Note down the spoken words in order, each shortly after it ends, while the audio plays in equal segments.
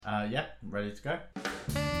Yeah, ready to go.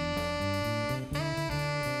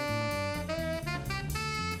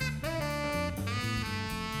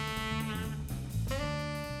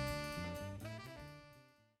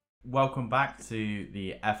 Welcome back to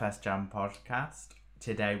the FS Jam podcast.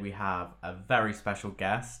 Today we have a very special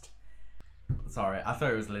guest. Sorry, I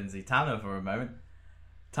thought it was Lindsay Tanner for a moment.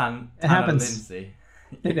 Tanner Lindsay.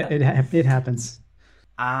 It happens.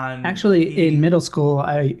 And Actually, in middle school,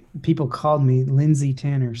 people called me Lindsay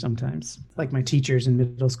Tanner sometimes, like my teachers in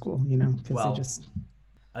middle school, because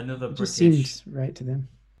another it just British seemed right to them.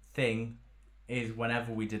 thing is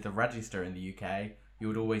whenever we did the register in the UK, you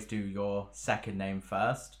would always do your second name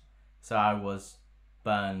first. So I was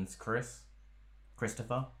Burns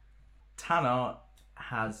Christopher. Tanner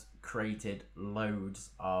has created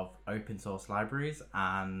loads of open source libraries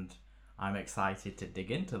and I'm excited to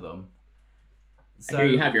dig into them. So, I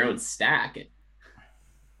hear you have your own stack.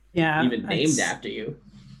 Yeah. Even named after you.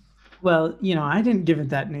 Well, I didn't give it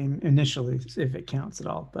that name initially, if it counts at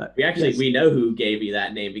all. But we know who gave you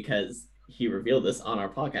that name because he revealed this on our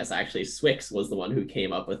podcast. Actually, Swix was the one who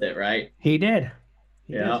came up with it, right? He did.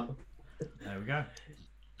 Yeah. There we go.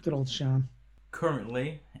 Good old Sean.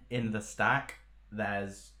 Currently in the stack,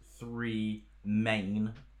 there's 3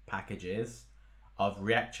 main packages of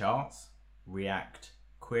React Charts, React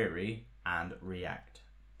Query, and React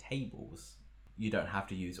Tables. You don't have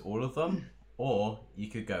to use all of them, or you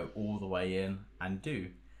could go all the way in and do.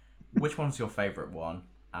 Which one's your favorite one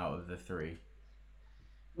out of the 3?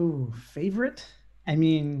 Ooh, favorite? I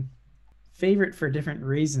mean, favorite for different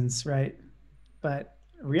reasons, right? But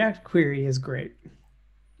React Query is great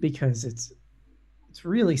because it's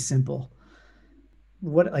really simple.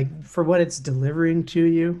 For what it's delivering to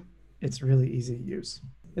you, it's really easy to use.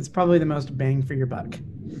 It's probably the most bang for your buck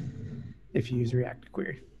if you use React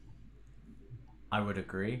Query. I would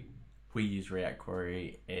agree. We use React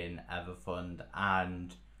Query in Everfund,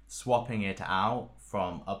 and swapping it out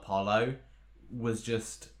from Apollo was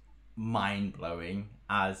just mind-blowing.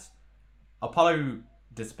 As Apollo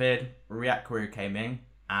disappeared, React Query came in,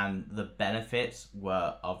 and the benefits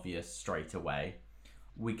were obvious straight away.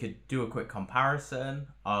 We could do a quick comparison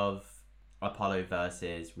of Apollo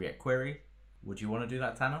versus React Query. Would you want to do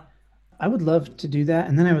that, Tanner? I would love to do that,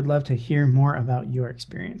 and then I would love to hear more about your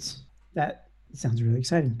experience. That sounds really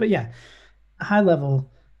exciting. But yeah, high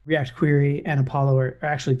level, React Query and Apollo are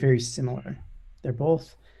actually very similar. They're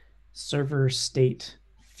both server state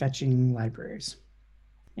fetching libraries.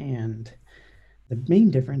 And the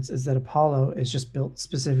main difference is that Apollo is just built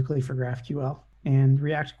specifically for GraphQL, and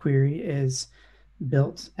React Query is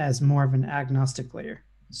built as more of an agnostic layer.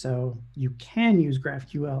 So you can use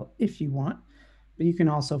GraphQL if you want, but you can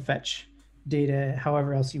also fetch data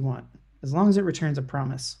however else you want, as long as it returns a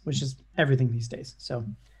promise, which is everything these days. So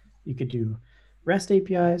you could do REST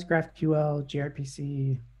APIs, GraphQL,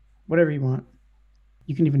 gRPC, whatever you want.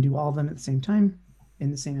 You can even do all of them at the same time in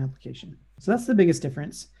the same application. So that's the biggest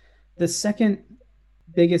difference. The second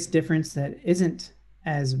biggest difference that isn't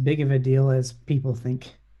as big of a deal as people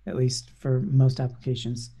think, at least for most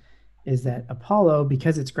applications, is that Apollo,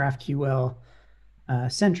 because it's GraphQL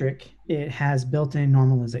centric, it has built-in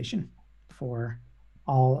normalization for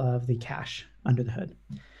all of the cache under the hood.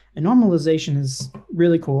 And normalization is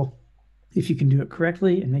really cool. If you can do it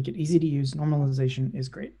correctly and make it easy to use, normalization is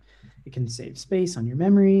great. It can save space on your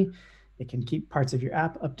memory. It can keep parts of your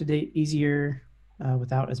app up to date easier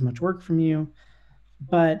without as much work from you.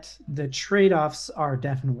 But the trade-offs are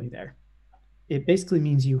definitely there. It basically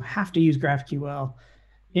means you have to use GraphQL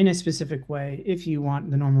in a specific way if you want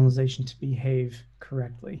the normalization to behave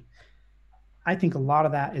correctly. I think a lot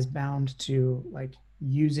of that is bound to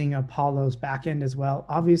using Apollo's backend as well.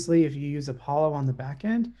 Obviously, if you use Apollo on the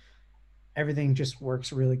backend, everything just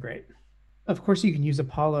works really great. Of course, you can use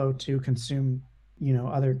Apollo to consume,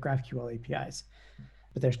 other GraphQL APIs,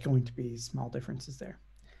 but there's going to be small differences there.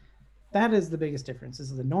 That is the biggest difference,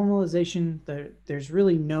 is the normalization. There's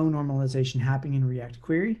really no normalization happening in React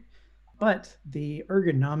Query, but the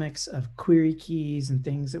ergonomics of query keys and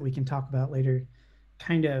things that we can talk about later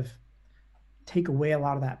kind of take away a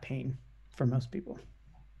lot of that pain for most people.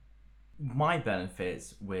 My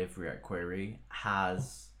benefits with React Query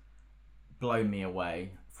has blown me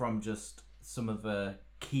away from just some of the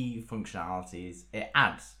key functionalities it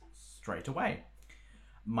adds straight away.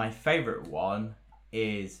 My favorite one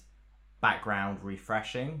is background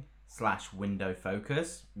refreshing / window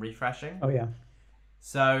focus refreshing. Oh yeah.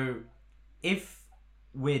 So if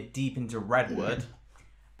we're deep into Redwood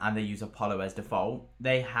and they use Apollo as default,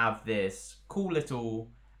 they have this cool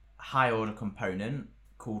little high order component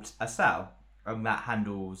called a cell, and that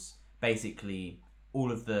handles basically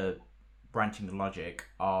all of the branching logic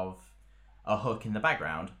of a hook in the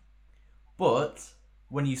background. But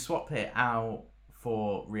when you swap it out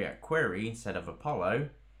for React Query instead of Apollo,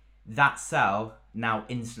 that cell now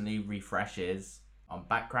instantly refreshes on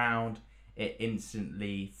background. It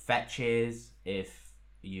instantly fetches if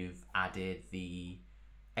you've added the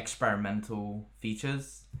experimental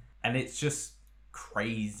features, and it's just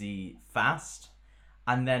crazy fast.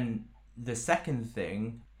 And then the second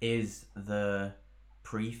thing is the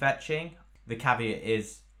prefetching. The caveat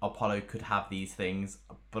is Apollo could have these things,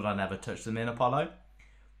 but I never touched them in Apollo.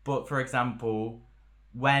 But for example,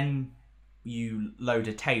 when you load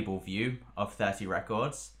a table view of 30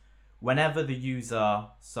 records, whenever the user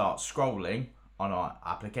starts scrolling on our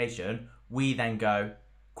application, we then go,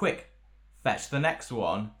 quick, fetch the next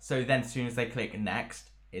one. So then as soon as they click next,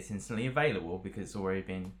 it's instantly available because it's already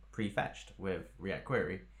been prefetched with React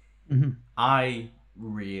Query. Mm-hmm. I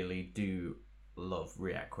really do love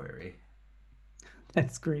React Query.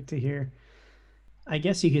 That's great to hear. I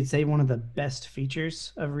guess you could say one of the best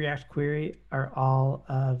features of React Query are all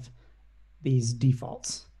of these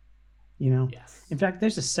defaults. Yes. In fact,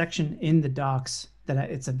 there's a section in the docs that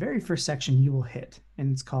it's the very first section you will hit,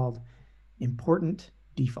 and it's called important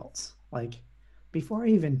defaults. Like, before I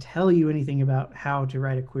even tell you anything about how to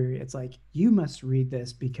write a query, it's like, you must read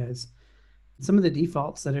this, because some of the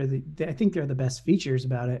defaults that are I think they're the best features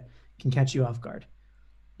about it can catch you off guard.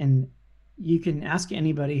 And you can ask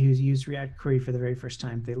anybody who's used React Query for the very first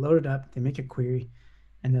time. They load it up, they make a query,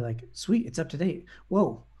 and they're like, sweet, it's up to date.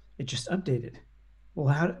 Whoa, it just updated.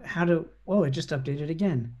 Well, whoa, it just updated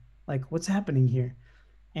again. Like, what's happening here?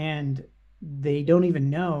 And they don't even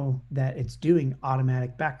know that it's doing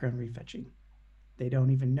automatic background refetching. They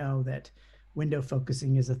don't even know that window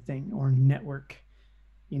focusing is a thing, or network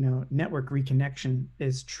reconnection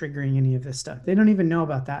is triggering any of this stuff. They don't even know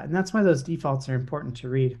about that. And that's why those defaults are important to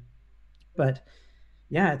read. But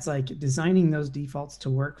yeah, it's like designing those defaults to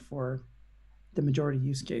work for the majority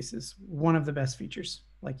use cases. One of the best features,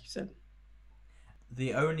 like you said.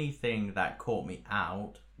 The only thing that caught me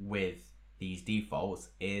out with these defaults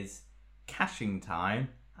is caching time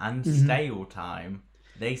and stale time.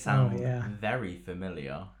 They sound very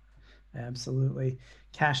familiar. Absolutely.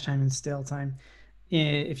 Cache time and stale time.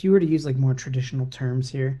 If you were to use like more traditional terms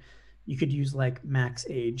here, you could use like max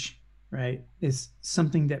age, right? Is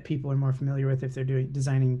something that people are more familiar with if they're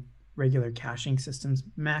designing regular caching systems.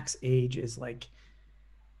 Max age is like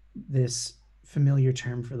this familiar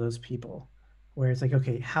term for those people, where it's like,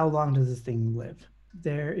 okay, how long does this thing live?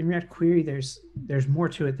 There in React Query, there's more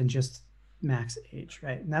to it than just max age,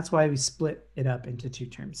 right? And that's why we split it up into two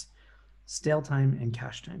terms: stale time and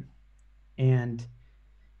cache time. And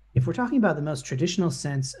if we're talking about the most traditional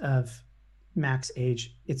sense of max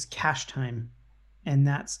age, it's cache time. And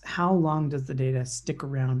that's how long does the data stick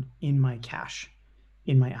around in my cache,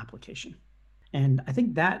 in my application. And I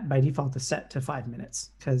think that by default is set to 5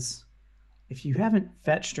 minutes, because if you haven't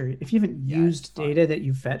fetched, or if you haven't used data that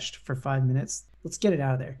you fetched for 5 minutes, let's get it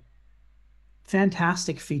out of there.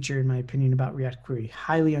 Fantastic feature, in my opinion, about React Query.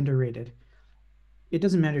 Highly underrated. It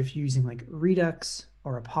doesn't matter if you're using like Redux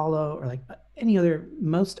or Apollo or like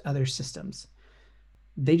most other systems.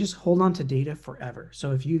 They just hold on to data forever.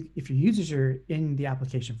 So if your users are in the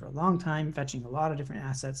application for a long time, fetching a lot of different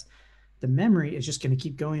assets, the memory is just going to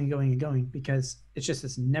keep going and going and going, because it's just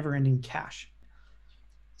this never-ending cache.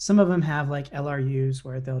 Some of them have like LRUs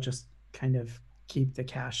where they'll just kind of keep the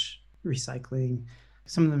cache recycling.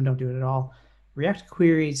 Some of them don't do it at all. React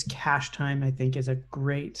Query's cache time, I think, is a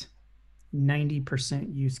great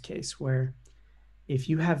 90% use case, where if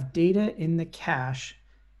you have data in the cache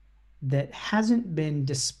that hasn't been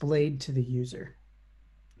displayed to the user,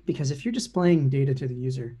 because if you're displaying data to the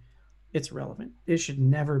user, it's relevant. It should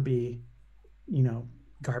never be,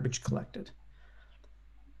 garbage collected.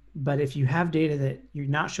 But if you have data that you're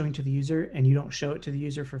not showing to the user and you don't show it to the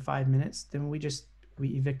user for 5 minutes, then we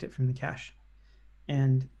evict it from the cache.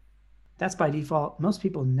 And that's by default. Most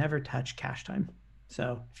people never touch cache time.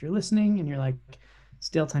 So if you're listening and you're like,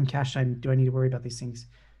 stale time, cache time, do I need to worry about these things?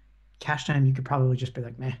 Cache time, you could probably just be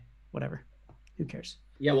like, meh, whatever. Who cares?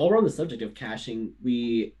 Yeah, while we're on the subject of caching,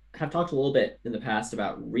 we have talked a little bit in the past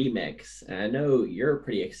about Remix. And I know you're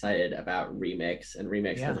pretty excited about Remix, and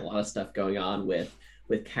Remix has a lot of stuff going on with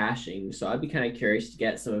caching. So I'd be kind of curious to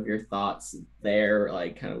get some of your thoughts there,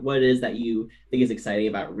 like kind of what it is that you think is exciting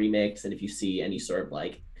about Remix, and if you see any sort of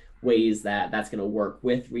like ways that that's going to work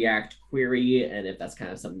with React Query, and if that's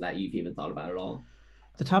kind of something that you've even thought about at all.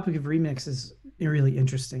 The topic of Remix is really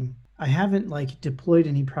interesting. I haven't like deployed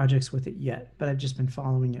any projects with it yet, but I've just been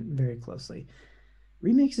following it very closely.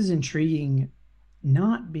 Remix is intriguing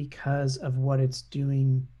not because of what it's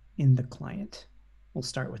doing in the client. We'll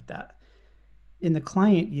start with that. In the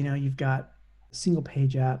client, you've got single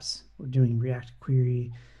page apps. We're doing React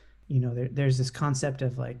Query. There's this concept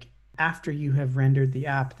of like, after you have rendered the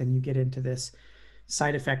app, then you get into this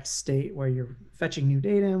side effect state where you're fetching new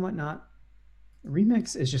data and whatnot.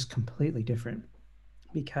 Remix is just completely different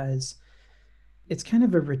because it's kind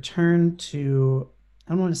of a return to,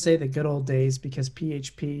 I don't want to say the good old days, because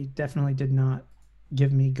PHP definitely did not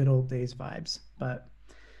give me good old days vibes, but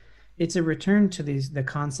it's a return to the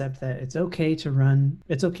concept that it's okay to run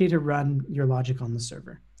your logic on the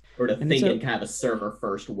server, or to think in kind of a server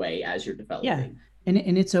first way as you're developing. Yeah,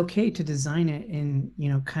 and it's okay to design it in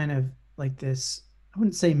kind of like this, I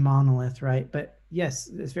wouldn't say monolith, right, but yes,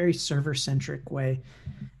 this very server centric way,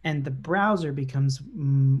 and the browser becomes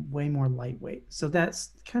way more lightweight. So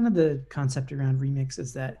that's kind of the concept around Remix,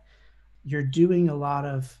 is that you're doing a lot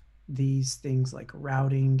of these things like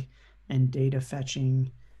routing and data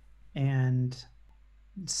fetching and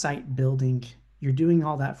site building. You're doing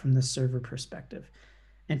all that from the server perspective.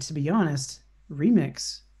 And to be honest,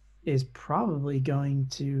 Remix is probably going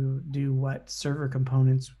to do what server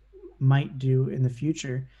components might do in the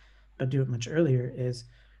future, but do it much earlier, is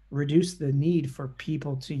reduce the need for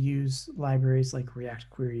people to use libraries like React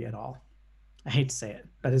Query at all. I hate to say it,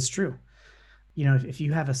 but it's true. If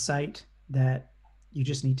you have a site that you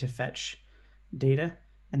just need to fetch data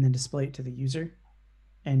and then display it to the user,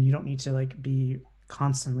 and you don't need to like be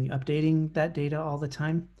constantly updating that data all the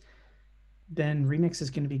time, then Remix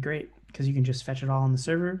is going to be great because you can just fetch it all on the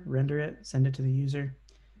server, render it, send it to the user,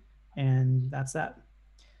 and that's that.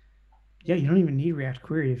 Yeah, you don't even need React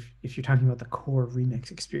Query if you're talking about the core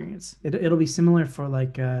Remix experience. It'll be similar for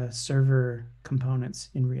like server components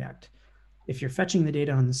in React. If you're fetching the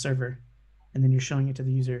data on the server and then you're showing it to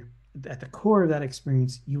the user, at the core of that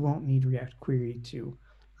experience, you won't need React Query to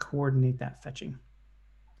coordinate that fetching.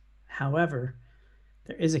 However,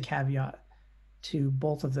 there is a caveat to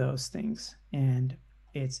both of those things, and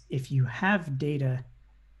it's if you have data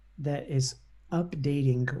that is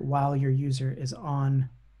updating while your user is on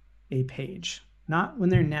a page, not when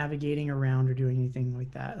they're navigating around or doing anything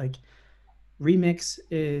like that. Like, Remix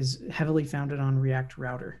is heavily founded on React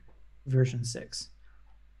Router version 6.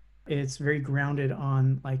 It's very grounded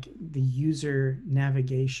on like the user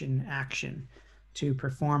navigation action to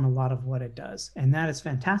perform a lot of what it does. And that is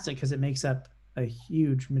fantastic because it makes up a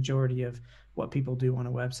huge majority of what people do on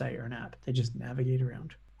a website or an app. They just navigate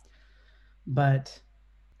around. But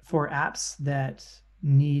for apps that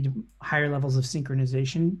need higher levels of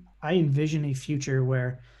synchronization, I envision a future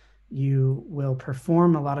where you will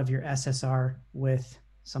perform a lot of your SSR with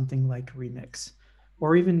something like Remix.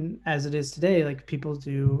 Or even as it is today, like people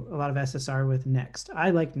do a lot of SSR with Next. I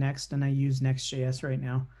like Next and I use Next.js right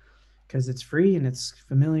now because it's free and it's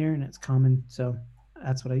familiar and it's common. So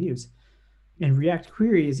that's what I use. And React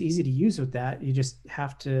Query is easy to use with that. You just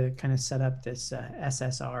have to kind of set up this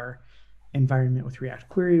SSR environment with React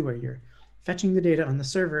Query where you're fetching the data on the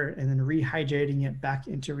server and then rehydrating it back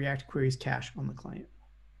into React Query's cache on the client.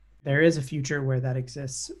 There is a future where that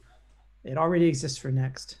exists. It already exists for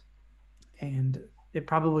Next, and it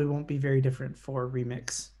probably won't be very different for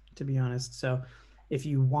Remix, to be honest. So if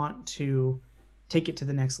you want to take it to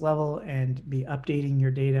the next level and be updating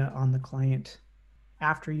your data on the client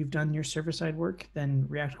after you've done your server-side work, then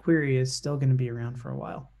React Query is still going to be around for a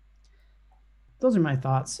while. Those are my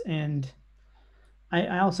thoughts. And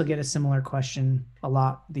I also get a similar question a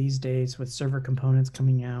lot these days with server components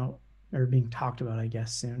coming out or being talked about, I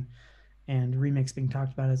guess, soon. And Remix being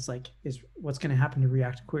talked about, it's like, is what's going to happen to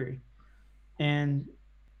React Query? And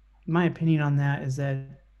my opinion on that is that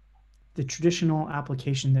the traditional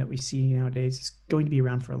application that we see nowadays is going to be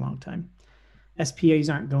around for a long time. SPAs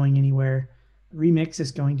aren't going anywhere. Remix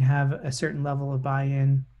is going to have a certain level of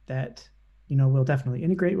buy-in that, we'll definitely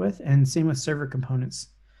integrate with. And same with server components.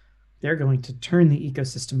 They're going to turn the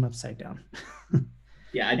ecosystem upside down.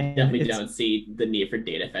 Yeah, I definitely don't see the need for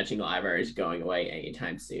data fetching libraries going away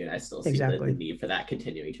anytime soon. I still see the need for that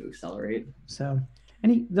continuing to accelerate. So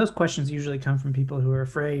those questions usually come from people who are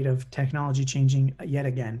afraid of technology changing yet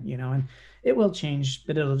again, and it will change,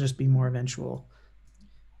 but it'll just be more eventual.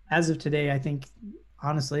 As of today, I think,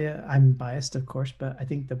 honestly, I'm biased, of course, but I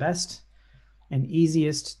think the best and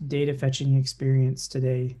easiest data fetching experience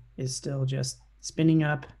today is still just spinning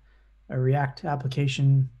up a React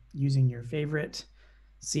application using your favorite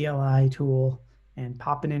CLI tool and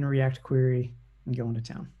popping in a React Query and going to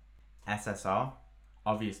town. SSR,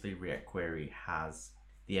 obviously React Query has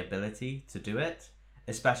the ability to do it,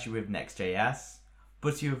 especially with Next.js,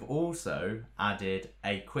 but you've also added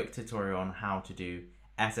a quick tutorial on how to do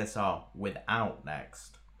SSR without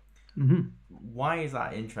Next. Mm-hmm. Why is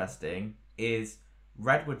that interesting? Is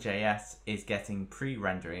Redwood.js is getting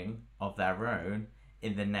pre-rendering of their own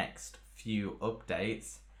in the next few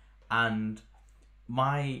updates, and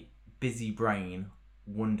my busy brain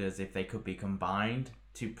wonders if they could be combined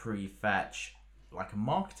to pre-fetch like a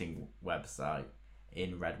marketing website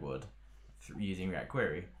in Redwood using React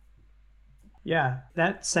Query. Yeah,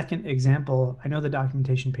 that second example, I know the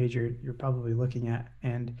documentation page you're probably looking at,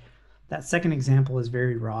 and that second example is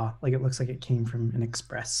very raw. Like it looks like it came from an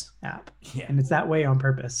Express app, Yeah. and it's that way on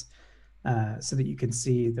purpose, so that you can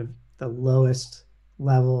see the lowest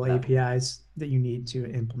level APIs that you need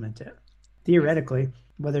to implement it. Theoretically,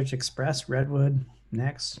 whether it's Express, Redwood,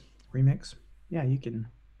 Next, Remix, yeah, you can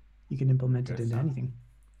implement it into anything.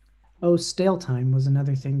 Oh, stale time was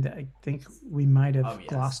another thing that I think we might have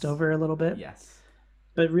glossed over a little bit. Yes.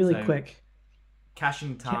 But really quick.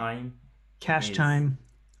 Caching time. Cache time.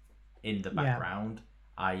 In the background,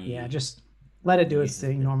 i.e. Yeah, just let it do its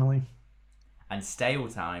thing normally. And stale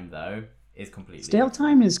time, though, is completely different.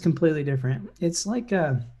 Time is completely different. It's like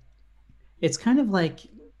it's kind of like,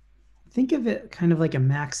 think of it kind of like a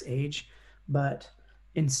max age, but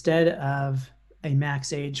instead of a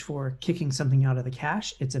max age for kicking something out of the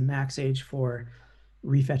cache, it's a max age for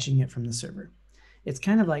refetching it from the server. It's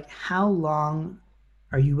kind of like, how long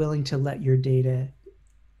are you willing to let your data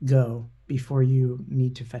go before you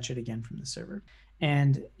need to fetch it again from the server?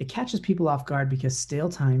 And it catches people off guard because stale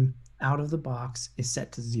time out of the box is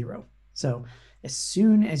set to 0. So as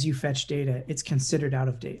soon as you fetch data, it's considered out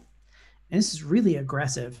of date. And this is really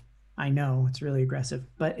aggressive. I know it's really aggressive,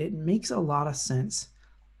 but it makes a lot of sense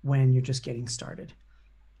when you're just getting started,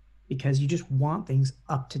 because you just want things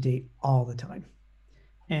up to date all the time.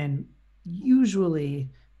 And usually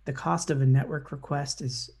the cost of a network request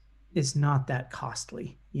is not that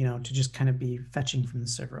costly, to just kind of be fetching from the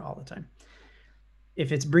server all the time.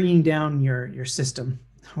 If it's bringing down your system,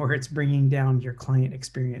 or it's bringing down your client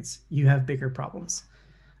experience, you have bigger problems.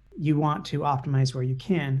 You want to optimize where you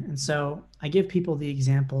can. And so I give people the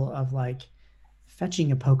example of like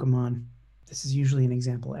fetching a Pokemon. This is usually an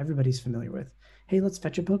example everybody's familiar with. Hey, let's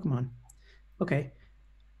fetch a Pokemon. Okay.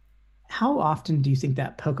 How often do you think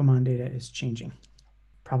that Pokemon data is changing?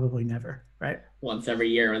 Probably never, right? Once every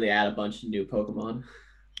year when they add a bunch of new Pokemon.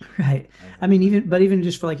 Right. I mean, even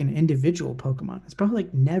just for like an individual Pokemon, it's probably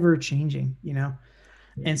like never changing,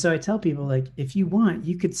 And so I tell people, like, if you want,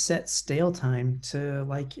 you could set stale time to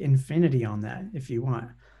like infinity on that if you want,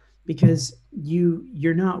 because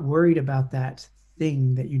you're not worried about that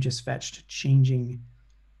thing that you just fetched changing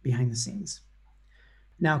behind the scenes.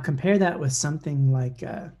 Now compare that with something like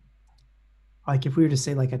if we were to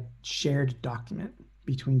say like a shared document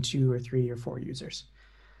between 2 or 3 or 4 users.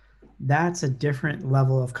 That's a different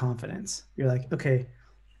level of confidence. You're like, okay,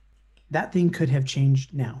 that thing could have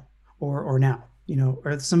changed now or now,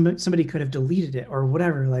 or somebody could have deleted it or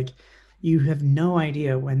whatever. Like, you have no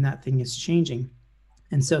idea when that thing is changing.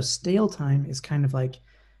 And so stale time is kind of like,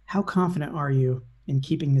 how confident are you in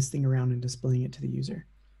keeping this thing around and displaying it to the user?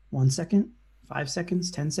 1 second, 5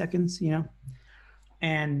 seconds, 10 seconds,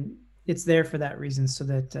 and it's there for that reason, so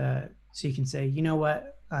that so you can say, you know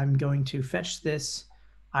what, I'm going to fetch this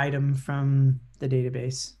item from the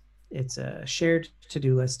database. It's a shared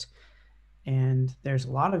to-do list, and there's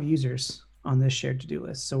a lot of users on this shared to-do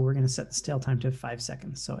list. So we're going to set the stale time to 5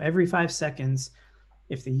 seconds. So every 5 seconds,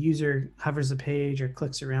 if the user hovers the page or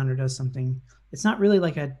clicks around or does something, it's not really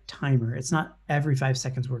like a timer. It's not every 5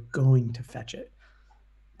 seconds we're going to fetch it.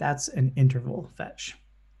 That's an interval fetch,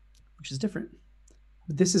 which is different.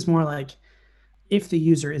 But this is more like, if the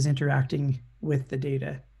user is interacting with the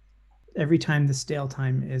data, every time the stale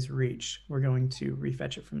time is reached, we're going to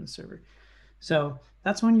refetch it from the server. So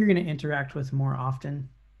that's one you're going to interact with more often.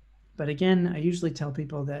 But again, I usually tell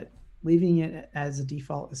people that leaving it as a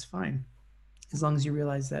default is fine, as long as you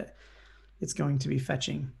realize that it's going to be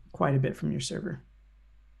fetching quite a bit from your server.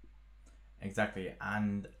 Exactly.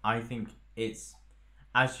 And I think it's,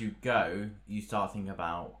 as you go, you start thinking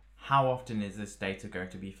about, how often is this data going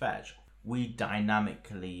to be fetched? We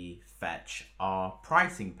dynamically fetch our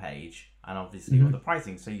pricing page and obviously all the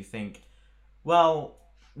pricing. So you think, well,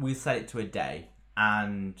 we set it to a day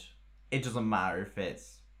and it doesn't matter if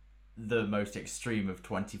it's the most extreme of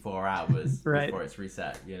 24 hours right. before it's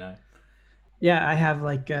reset, Yeah, I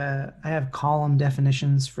have column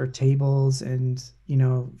definitions for tables and,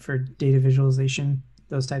 for data visualization,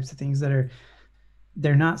 those types of things they're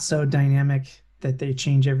not so dynamic that they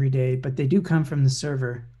change every day, but they do come from the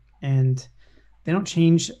server, and they don't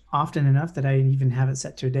change often enough that I even have it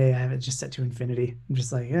set to a day. I have it just set to infinity. I'm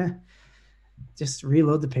just like, just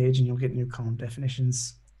reload the page and you'll get new column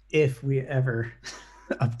definitions if we ever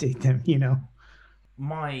update them, you know?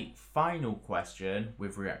 My final question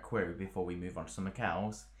with React Query before we move on to something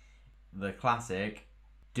else, the classic,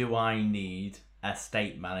 do I need a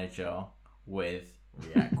state manager with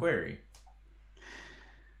React Query?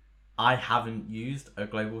 I haven't used a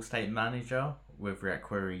global state manager with React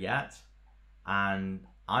Query yet, and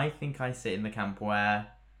I think I sit in the camp where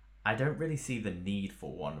I don't really see the need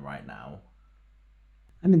for one right now.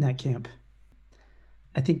 I'm in that camp.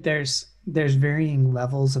 I think there's varying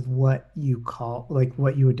levels of what you call, like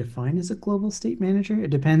what you would define as a global state manager. It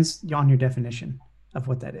depends on your definition of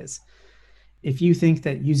what that is. If you think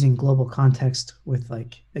that using global context with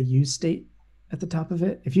like a use state at the top of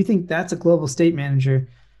it, if you think that's a global state manager,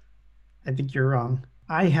 I think you're wrong.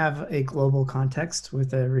 I have a global context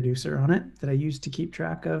with a reducer on it that I use to keep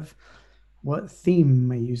track of what theme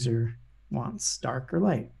my user wants, dark or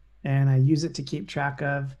light. And I use it to keep track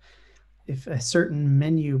of if a certain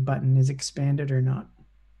menu button is expanded or not.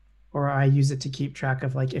 Or I use it to keep track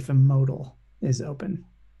of like if a modal is open,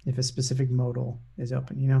 if a specific modal is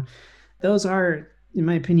open, you know. Those are, in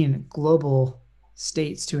my opinion, global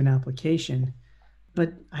states to an application,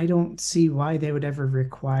 but I don't see why they would ever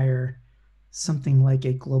require something like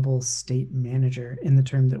a global state manager in the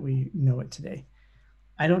term that we know it today.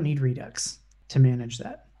 I don't need Redux to manage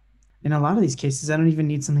that. In a lot of these cases, I don't even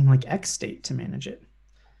need something like XState to manage it.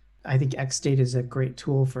 I think XState is a great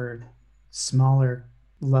tool for smaller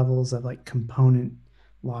levels of like component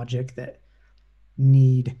logic that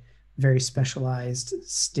need very specialized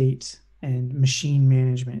state and machine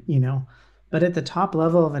management, you know. But at the top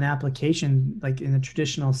level of an application, like in the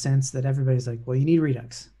traditional sense that everybody's like, well, you need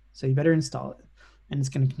Redux, so you better install it, and it's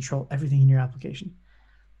going to control everything in your application.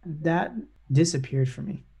 That disappeared for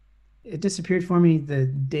me. It disappeared for me the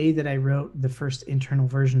day that I wrote the first internal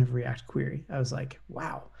version of React Query. I was like,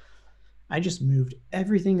 wow, I just moved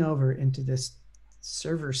everything over into this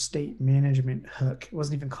server state management hook. It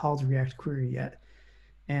wasn't even called React Query yet.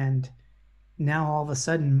 And now all of a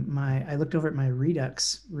sudden I looked over at my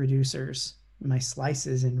Redux reducers, my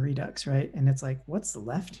slices in Redux, right? And it's like, what's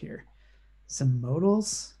left here? Some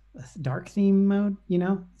modals, a dark theme mode, you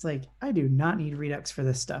know? It's like, I do not need Redux for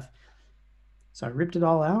this stuff. So I ripped it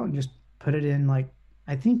all out and just put it in like,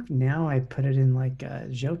 I think now I put it in like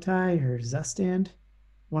Jotai or Zustand,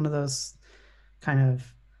 one of those kind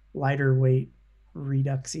of lighter weight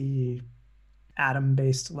Reduxy Atom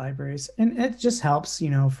based libraries. And it just helps, you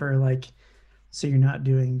know, for like, so you're not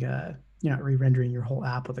doing, you're not re-rendering your whole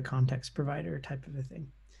app with a context provider type of a thing.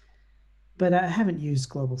 But I haven't used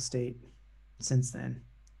global state since then.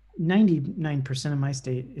 99% of my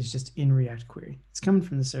state is just in React Query. It's coming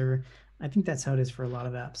from the server. I think that's how it is for a lot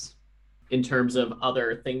of apps. In terms of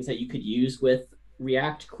other things that you could use with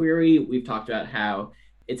React Query, we've talked about how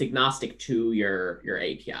it's agnostic to your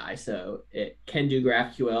API. So it can do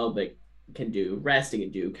GraphQL, but can do REST, it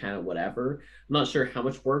can do kind of whatever. I'm not sure how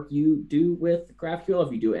much work you do with GraphQL,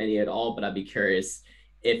 if you do any at all, but I'd be curious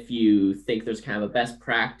if you think there's kind of a best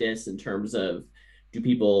practice in terms of, do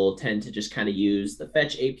people tend to just kind of use the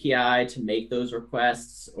fetch API to make those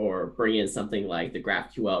requests, or bring in something like the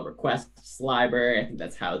GraphQL requests library? I think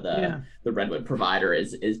that's how the Redwood provider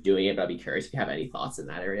is doing it, but I'd be curious if you have any thoughts in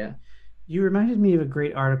that area. You reminded me of a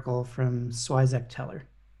great article from Swizek Teller,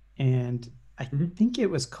 and I think it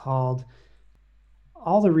was called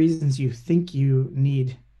All the Reasons You Think You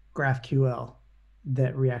Need GraphQL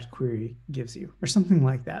That React Query Gives You, or something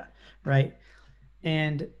like that, right?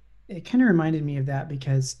 And it kind of reminded me of that,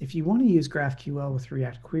 because if you want to use GraphQL with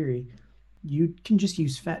React Query, you can just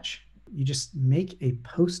use fetch. You just make a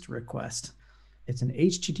post request. It's an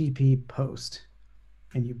HTTP post,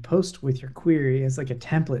 and you post with your query as like a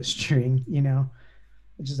template string, you know,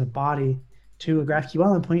 which is a body to a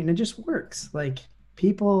GraphQL endpoint, and it just works. Like,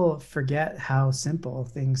 people forget how simple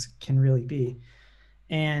things can really be.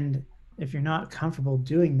 And if you're not comfortable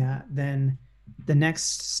doing that, then the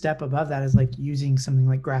next step above that is like using something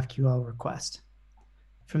like GraphQL request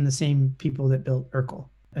from the same people that built Urkel.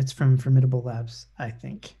 It's from Formidable Labs, I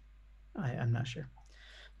think. I'm not sure.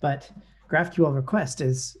 But GraphQL request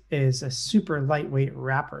is a super lightweight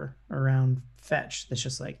wrapper around fetch that's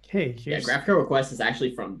just like, hey, here's... Yeah, GraphQL request is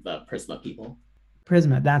actually from the Prisma people.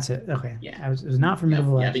 Prisma, that's it. Okay. Yeah. It was not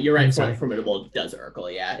Formidable Labs. Yeah, but you're right. Formidable does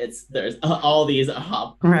Urkel. Yeah, there's all these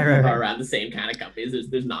right. around the same kind of companies.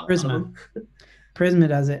 There's not Prisma. A lot of them. Prisma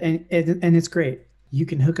does it, and it's great. You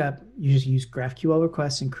can hook up. You just use GraphQL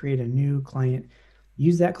requests and create a new client.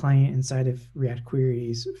 Use that client inside of React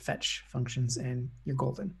Query's fetch functions, and you're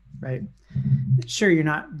golden, right? Sure, you're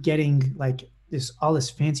not getting like all this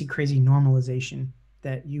fancy, crazy normalization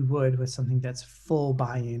that you would with something that's full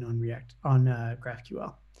buy-in on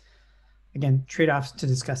GraphQL. again, trade-offs to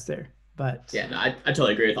discuss there. But yeah, no, I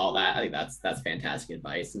totally agree with all that. I think that's fantastic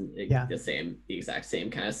advice, and yeah, the exact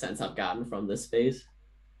same kind of sense I've gotten from this space.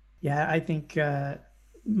 yeah, I think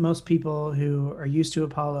most people who are used to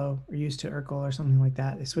Apollo or used to Urkel or something like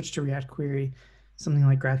that, they switch to React Query, something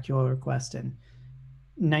like GraphQL request, and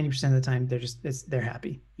 90% of the time they're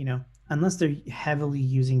happy, unless they're heavily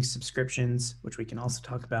using subscriptions, which we can also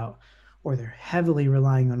talk about, or they're heavily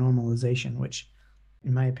relying on normalization, which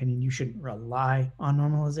in my opinion, you shouldn't rely on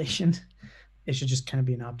normalization. It should just kind of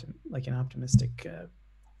be an optimistic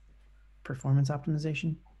performance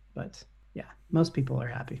optimization. But yeah, most people are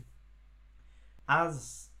happy.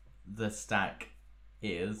 As the stack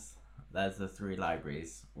is, there's the 3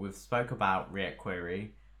 libraries. We've spoke about React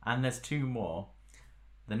Query, and there's 2 more.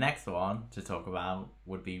 The next one to talk about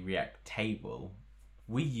would be React Table.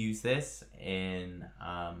 We use this in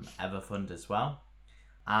Everfund as well,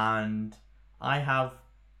 and I have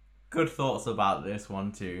good thoughts about this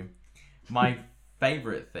one too. My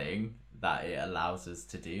favorite thing that it allows us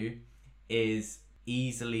to do is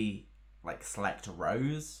easily select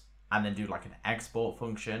rows and then do an export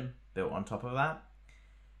function built on top of that.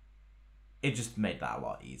 It just made that a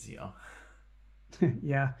lot easier.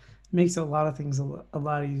 Yeah, makes a lot of things a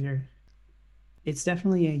lot easier. It's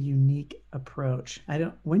definitely a unique approach.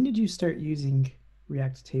 When did you start using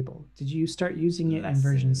React Table? Did you start using it in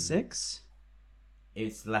version 6?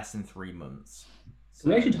 It's less than 3 months. So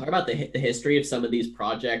we actually talk about the history of some of these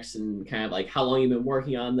projects and kind of how long you've been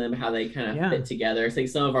working on them, how they kind of fit together. I think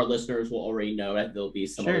some of our listeners will already know that there'll be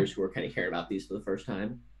some others who are kind of hearing about these for the first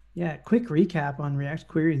time. Yeah, quick recap on React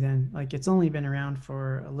Query then. It's only been around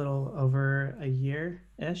for a little over a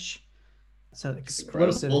year-ish. So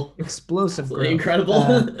explosive growth. Incredible.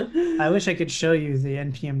 I wish I could show you the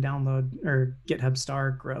NPM download or GitHub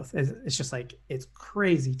star growth. It's just it's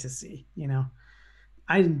crazy to see,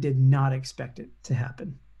 I did not expect it to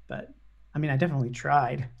happen, but I mean, I definitely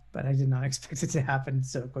tried, but I did not expect it to happen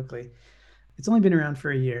so quickly. It's only been around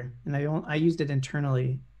for a year, and I used it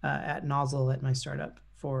internally at Nozzle at my startup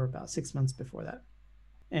for about 6 months before that.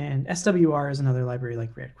 And SWR is another library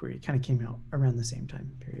like React Query. It kind of came out around the same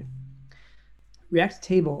time period. React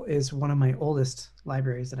Table is one of my oldest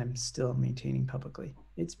libraries that I'm still maintaining publicly.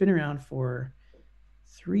 It's been around for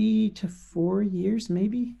 3 to 4 years,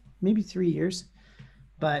 maybe 3 years.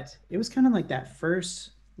 But it was kind of like that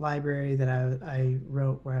first library that I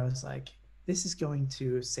wrote where I was like, this is going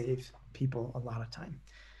to save people a lot of time.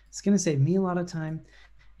 It's going to save me a lot of time.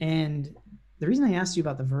 And the reason I asked you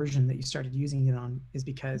about the version that you started using it on is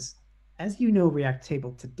because, as you know, React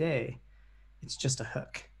Table today, it's just a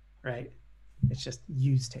hook, right? It's just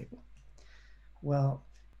use table. Well,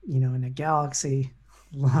 in a galaxy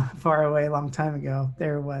far away, a long time ago,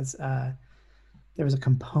 there was a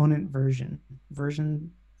component version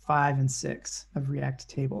 5 and 6 of React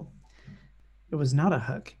Table. It was not a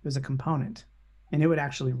hook, it was a component, and it would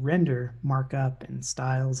actually render markup and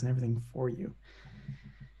styles and everything for you.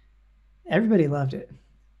 Everybody loved it,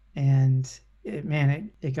 and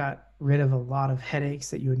it got rid of a lot of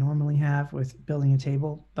headaches that you would normally have with building a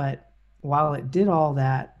table. But while it did all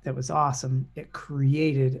that was awesome, it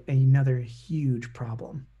created another huge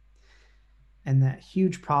problem, and that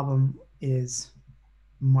huge problem is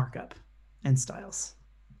markup and styles.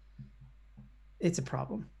 It's a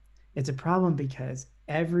problem. It's a problem because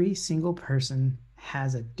every single person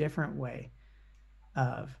has a different way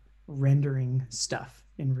of rendering stuff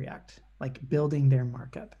in React, building their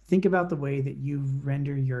markup. Think about the way that you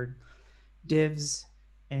render your divs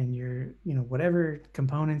and your, whatever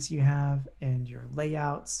components you have, and your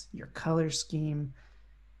layouts, your color scheme.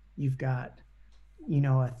 You've got,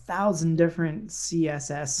 1,000 different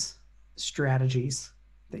CSS strategies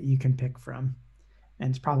that you can pick from,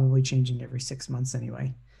 and it's probably changing every 6 months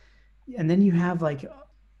anyway. And then you have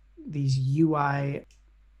these UI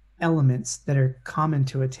elements that are common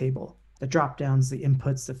to a table, the drop downs, the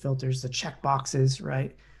inputs, the filters, the checkboxes,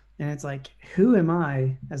 right? And it's who am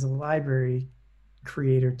I as a library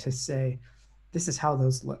creator to say, this is how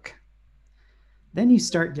those look? Then you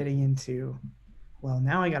start getting into, well,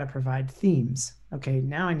 now I got to provide themes. Okay,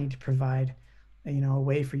 now I need to provide a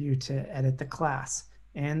way for you to edit the class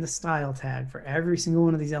and the style tag for every single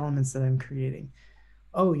one of these elements that I'm creating.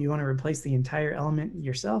 Oh, you want to replace the entire element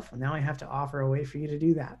yourself? Well, now I have to offer a way for you to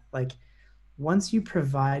do that. Once you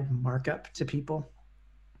provide markup to people,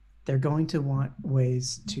 they're going to want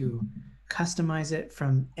ways to customize it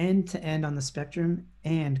from end to end on the spectrum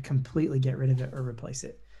and completely get rid of it or replace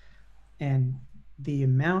it. And the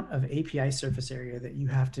amount of API surface area that you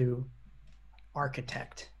have to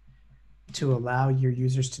architect to allow your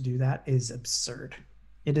users to do that is absurd.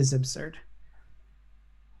 It is absurd.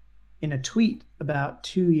 in a tweet about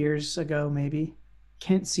 2 years ago, maybe,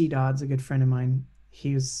 Kent C. Dodd's a good friend of mine.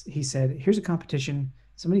 He said, here's a competition.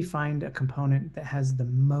 Somebody find a component that has the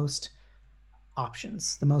most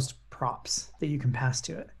options, the most props that you can pass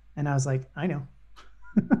to it. And I was like, I know.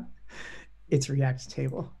 It's React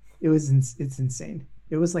Table. It's insane.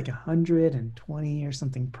 It was like 120 or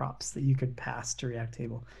something props that you could pass to React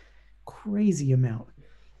Table. Crazy amount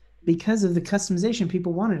because of the customization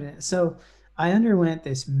people wanted it. So I underwent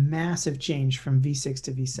this massive change from V6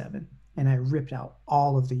 to V7, and I ripped out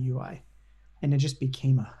all of the UI, and it just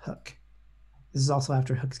became a hook. This is also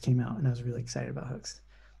after hooks came out, and I was really excited about hooks.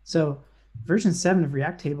 So version 7 of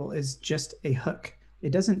React Table is just a hook.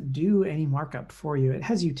 It doesn't do any markup for you. It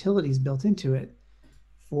has utilities built into it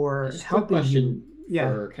for Just a quick helping question you. Yeah.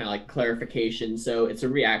 for kind of like clarification. So it's a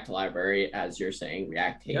React library, as you're saying,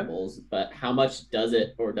 React tables, but how much does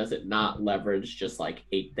it or does it not leverage just like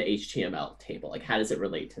the HTML table? Like, how does it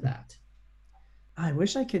relate to that? I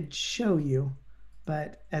wish I could show you,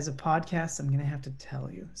 but as a podcast, I'm going to have to tell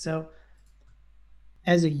you. So,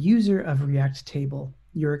 as a user of React Table,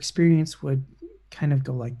 your experience would kind of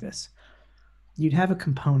go like this. You'd have a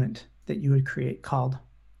component that you would create called,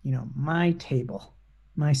 my table,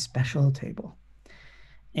 my special table.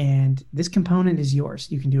 And this component is yours.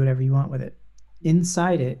 You can do whatever you want with it.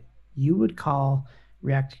 Inside it, you would call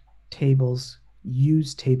React Tables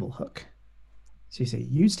use table hook. So you say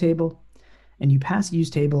use table, and you pass use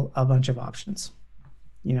table a bunch of options.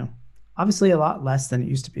 Obviously a lot less than it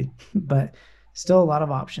used to be, but still a lot of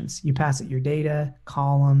options. You pass it your data,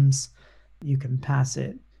 columns, you can pass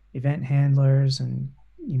it event handlers and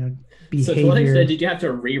behavior. So to what extent did you have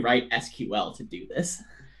to rewrite SQL to do this?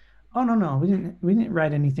 Oh no, we didn't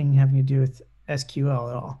write anything having to do with SQL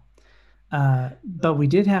at all. But we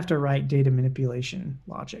did have to write data manipulation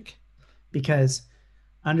logic because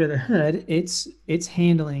under the hood, it's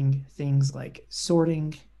handling things like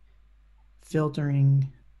sorting, filtering,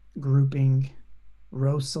 grouping,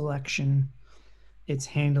 row selection. It's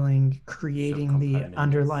handling creating the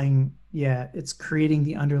underlying it's creating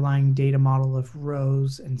the underlying data model of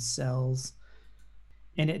rows and cells.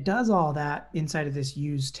 And it does all that inside of this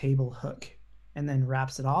use table hook and then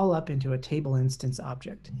wraps it all up into a table instance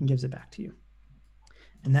object and gives it back to you.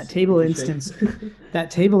 And that table instance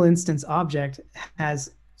object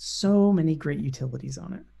has so many great utilities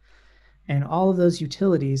on it. And all of those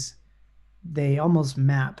utilities, they almost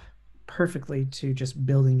map perfectly to just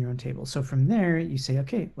building your own table. So from there, you say,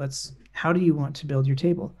 okay, how do you want to build your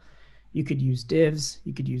table? You could use divs,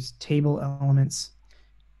 you could use table elements.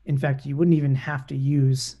 In fact, you wouldn't even have to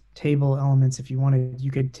use table elements if you wanted.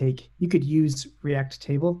 You could use React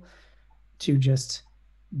Table to just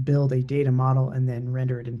build a data model and then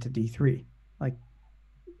render it into D3. Like,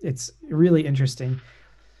 it's really interesting.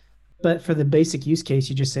 But for the basic use case,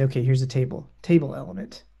 you just say, okay, here's a table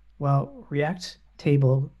element. Well, React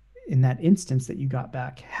Table in that instance that you got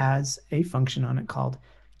back has a function on it called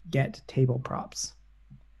get table props.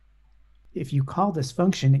 If you call this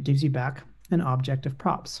function, it gives you back an object of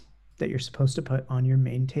props that you're supposed to put on your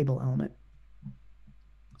main table element.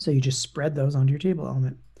 So you just spread those onto your table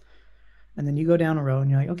element. And then you go down a row and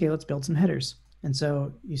you're like, okay, let's build some headers. And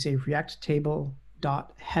so you say React table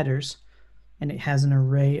dot headers, and it has an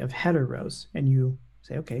array of header rows. And you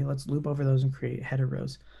say, okay, let's loop over those and create header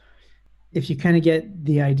rows. If you kind of get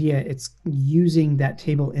the idea, it's using that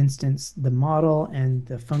table instance, the model and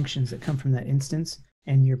the functions that come from that instance,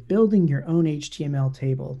 and you're building your own HTML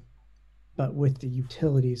table, but with the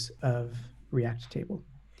utilities of React Table.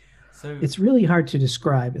 So it's really hard to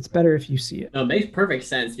describe. It's better if you see it. No, it makes perfect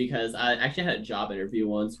sense because I actually had a job interview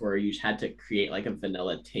once where you had to create like a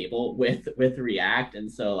vanilla table with React.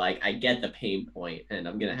 And so like I get the pain point and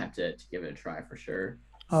I'm going to have to give it a try for sure.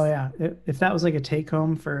 Oh yeah. If that was like a take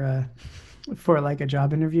home for like a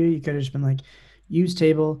job interview, you could have just been like, use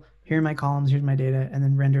table, here are my columns, here's my data, and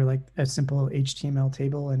then render like a simple HTML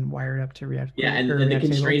table and wire it up to React. Yeah, and the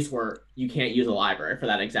constraints were you can't use a library for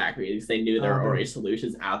that exact reason because they knew there were already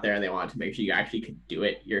solutions out there and they wanted to make sure you actually could do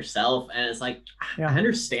it yourself. And it's like, I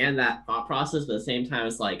understand that thought process, but at the same time,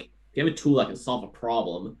 it's like, if you have a tool that can solve a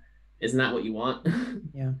problem, isn't that what you want?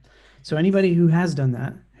 Yeah. So anybody who has done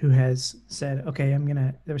that, who has said, okay,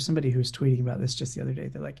 there was somebody who was tweeting about this just the other day.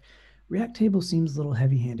 They're like, React Table seems a little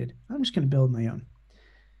heavy-handed. I'm just going to build my own.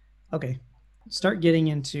 Okay, start getting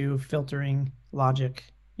into filtering logic,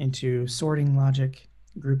 into sorting logic,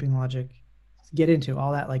 grouping logic. Get into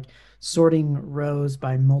all that, like sorting rows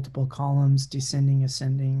by multiple columns, descending,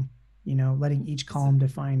 ascending, letting each column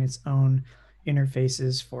define its own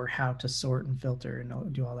interfaces for how to sort and filter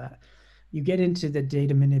and do all that. You get into the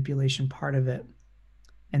data manipulation part of it,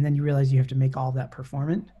 and then you realize you have to make all of that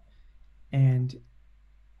performant. And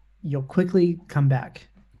you'll quickly come back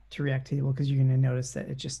to React Table because you're going to notice that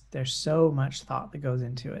there's so much thought that goes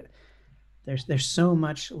into it. There's so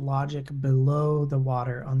much logic below the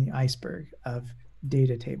water on the iceberg of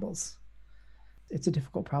data tables. It's a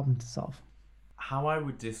difficult problem to solve. How I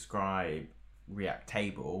would describe React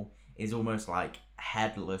Table is almost like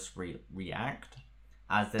headless React,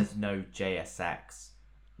 as there's no JSX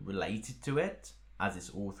related to it, as it's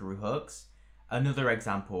all through hooks. Another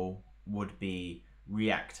example would be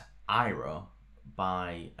React Ira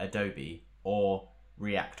by Adobe or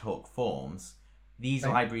React Hook Forms. These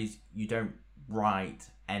libraries, you don't write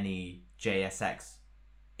any JSX.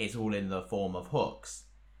 It's all in the form of hooks.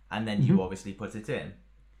 And then you obviously put it in.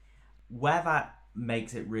 Where that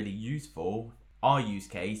makes it really useful, our use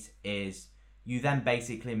case is you then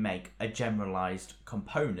basically make a generalized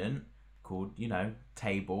component called,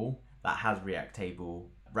 table that has React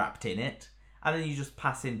Table wrapped in it. And then you just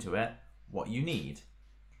pass into it what you need.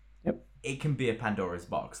 Yep. It can be a Pandora's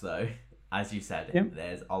box though. As you said,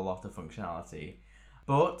 there's a lot of functionality.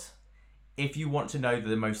 But if you want to know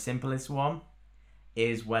the most simplest one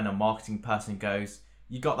is when a marketing person goes,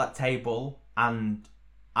 you got that table, and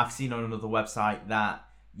I've seen on another website that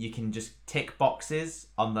you can just tick boxes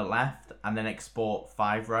on the left and then export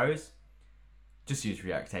 5 rows. Just use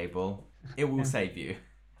React Table. It will save you.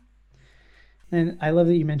 And I love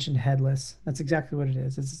that you mentioned headless. That's exactly what it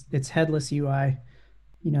is. It's headless UI.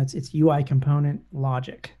 It's UI component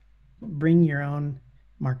logic. Bring your own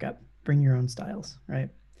markup, bring your own styles, right?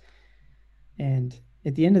 And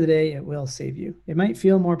at the end of the day, it will save you. It might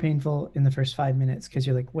feel more painful in the first 5 minutes because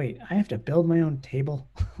you're like, wait, I have to build my own table,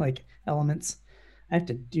 like elements. I have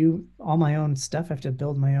to do all my own stuff. I have to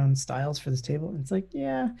build my own styles for this table. And it's like,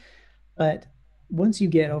 yeah. But once you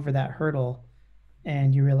get over that hurdle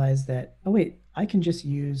and you realize that, oh, wait, I can just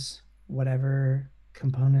use whatever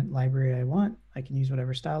component library I want. I can use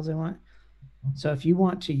whatever styles I want. So if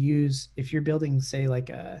you're building, say,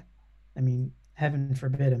 heaven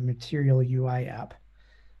forbid, a Material UI app,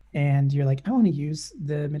 and you're like, I want to use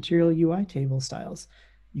the Material UI table styles,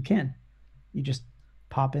 you can. You just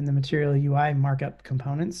pop in the Material UI markup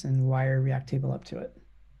components and wire React Table up to it.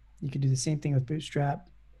 You could do the same thing with Bootstrap,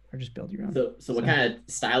 or just build your own. So what kind of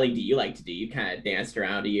styling do you like to do? You kind of danced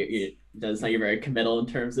around. It doesn't sound like you're very committal in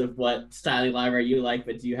terms of what styling library you like,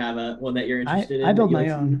 but do you have one that you're interested in? I build my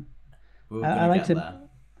own. I like to. There.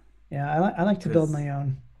 Yeah, I like to build my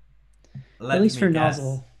own. At least for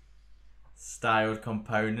Nozzle. Styled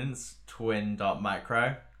components,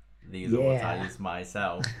 twin.macro. These are what I use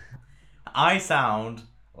myself. I sound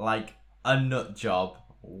like a nut job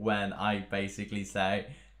when I basically say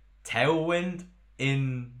Tailwind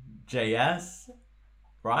in JS,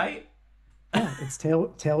 right? Yeah, it's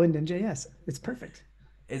Tailwind in JS. It's perfect.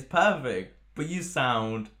 It's perfect, but you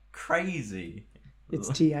sound crazy. It's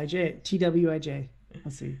TWIJ.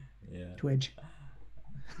 Let's see. Yeah. Twidge.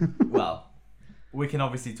 Well, we can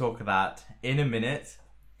obviously talk of that in a minute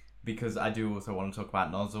because I do also want to talk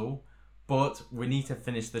about Nozzle, but we need to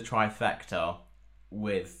finish the trifecta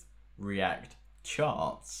with React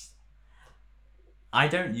Charts. I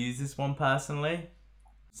don't use this one personally,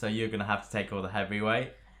 so you're going to have to take all the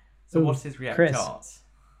heavyweight. So what is React Chris, Charts?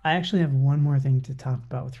 I actually have one more thing to talk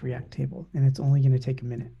about with React Table, and it's only going to take a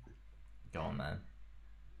minute. Go on, then.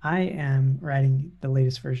 I am writing the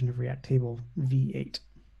latest version of React Table V8.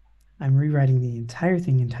 I'm rewriting the entire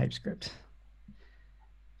thing in TypeScript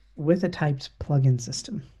with a typed plugin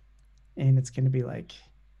system. And it's going to be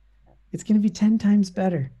 10 times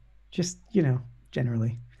better. Just,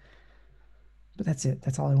 generally. But that's it.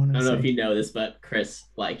 That's all I wanted to say. I don't know if you know this, but Chris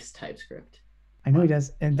likes TypeScript. I know he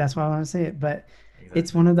does. And that's why I want to say it. But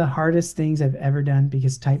It's one of the hardest things I've ever done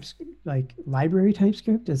because library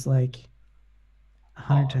TypeScript is 100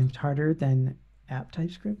 times harder than app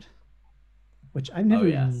TypeScript, which I've never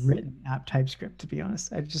even written app TypeScript, to be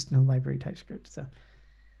honest. I just know library TypeScript.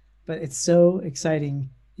 But it's so exciting,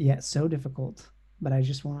 yet so difficult. But I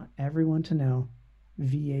just want everyone to know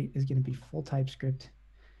V8 is going to be full TypeScript.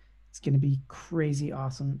 It's going to be crazy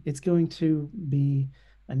awesome. It's going to be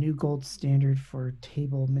a new gold standard for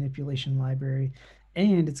table manipulation library.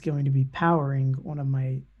 And it's going to be powering one of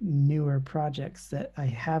my newer projects that I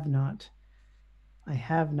have not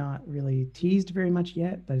really teased very much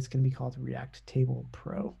yet, but it's going to be called React Table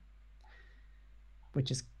Pro, which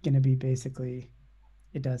is going to be basically,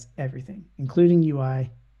 it does everything, including UI,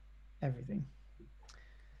 everything.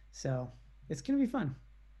 So it's going to be fun.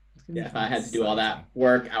 If I had to do all that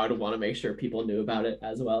work, I would want to make sure people knew about it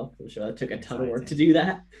as well. I'm sure that took a ton of work to do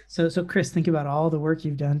that. So Chris, think about all the work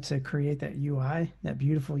you've done to create that UI, that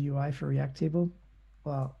beautiful UI for React Table.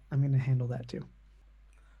 Well, I'm going to handle that too.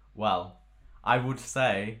 Well, I would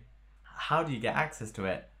say, how do you get access to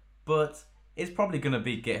it? But it's probably going to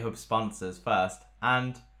be GitHub sponsors first,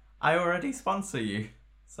 and I already sponsor you,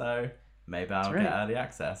 so maybe I'll get early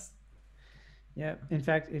access. Yeah. In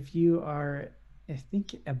fact, if you are, I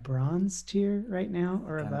think, a bronze tier right now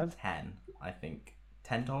or above, 10, I think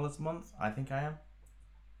 $10 a month. I think I am.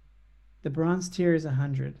 The bronze tier is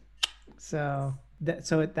 100. So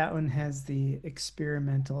that one has the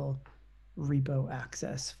experimental repo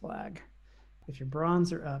access flag. If you're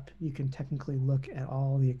bronze or up, you can technically look at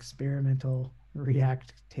all the experimental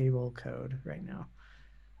React table code right now.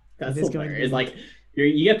 That's hilarious. Like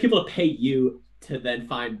you get people to pay you to then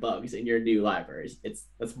find bugs in your new libraries.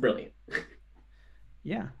 That's brilliant.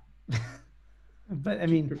 Yeah. But I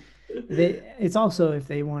mean, it's also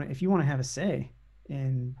if you want to have a say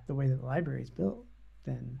in the way that the library is built,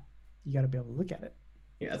 then you got to be able to look at it.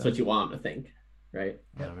 Yeah, that's what you want them to think, right?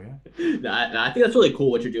 Yeah. I think that's really cool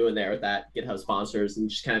what you're doing there with that GitHub sponsors and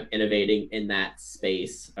just kind of innovating in that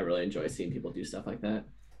space. I really enjoy seeing people do stuff like that.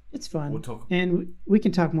 It's fun, and we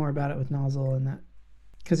can talk more about it with Nozzle and that,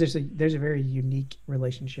 because there's a very unique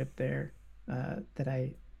relationship there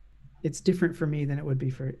it's different for me than it would be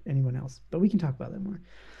for anyone else. But we can talk about that more.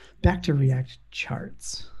 Back to React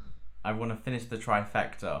charts. I want to finish the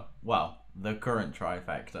trifecta. Well, the current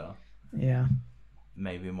trifecta. Yeah.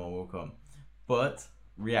 Maybe more will come. But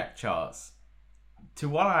React charts. To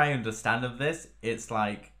what I understand of this, it's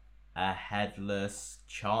like a headless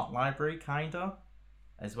chart library, kinda,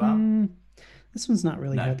 as well. This one's not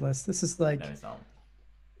really headless. This is like... No, it's not.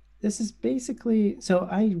 This is basically... So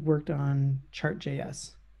I worked on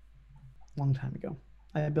Chart.js a long time ago.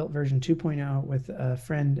 I built version 2.0 with a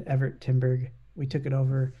friend, Everett Timberg. We took it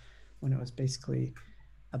over when it was basically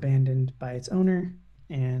abandoned by its owner,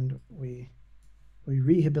 and we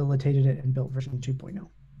rehabilitated it and built version 2.0.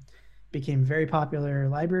 Became a very popular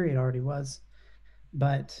library. It already was.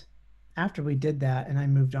 But after we did that and I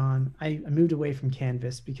moved on, I moved away from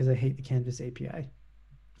Canvas because I hate the Canvas API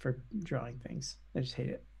for drawing things. I just hate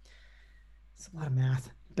it. It's a lot of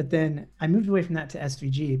math. But then I moved away from that to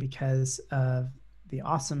SVG because of the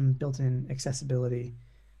awesome built-in accessibility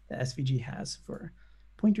that SVG has for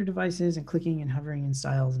pointer devices and clicking and hovering and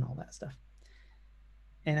styles and all that stuff.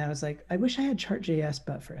 And I was like, I wish I had Chart.js,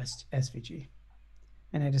 but for SVG.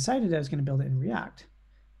 And I decided I was going to build it in React.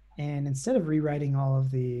 And instead of rewriting all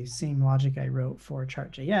of the same logic I wrote for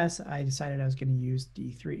Chart.js, I decided I was going to use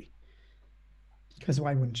D3. Because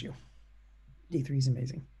why wouldn't you? D3 is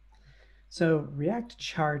amazing. So React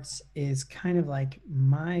charts is kind of like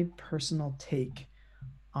my personal take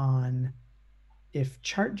on if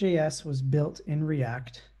Chart.js was built in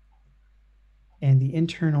React and the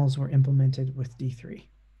internals were implemented with D3,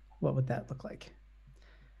 what would that look like?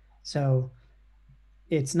 So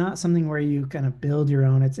it's not something where you kind of build your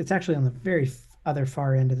own. It's actually on the very other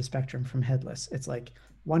far end of the spectrum from headless. It's like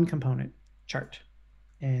one component, chart,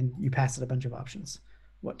 and you pass it a bunch of options.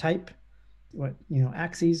 What type? What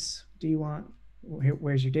axes do you want?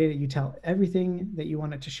 Where's your data? You tell everything that you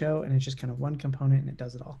want it to show, and it's just kind of one component, and it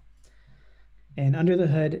does it all. And under the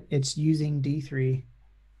hood, it's using D3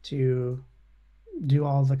 to do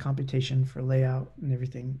all the computation for layout and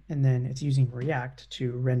everything, and then it's using React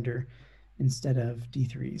to render instead of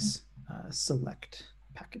D3's select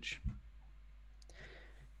package.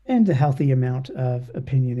 And a healthy amount of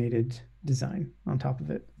opinionated design on top of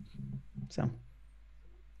it. So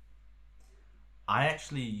I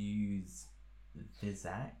actually use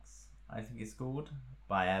VisX, I think it's called,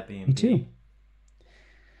 by Airbnb. Me too.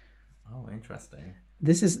 Oh, interesting.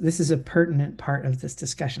 This is a pertinent part of this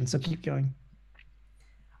discussion, so keep going.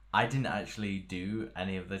 I didn't actually do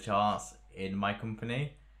any of the charts in my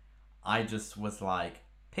company. I just was like,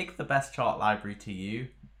 pick the best chart library to you,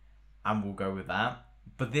 and we'll go with that.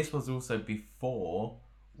 But this was also before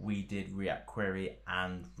we did React Query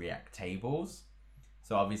and React Tables.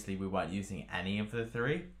 So obviously we weren't using any of the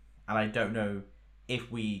three. And I don't know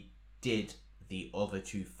if we did the other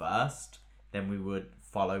two first, then we would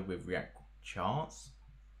follow with React charts.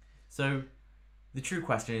 So the true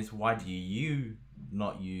question is, why do you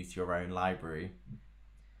not use your own library?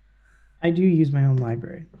 I do use my own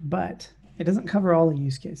library, but it doesn't cover all the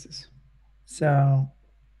use cases. So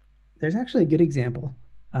there's actually a good example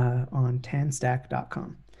on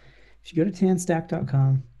tanstack.com. If you go to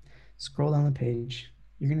tanstack.com, scroll down the page,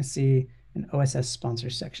 you're going to see an OSS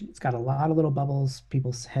sponsors section. It's got a lot of little bubbles,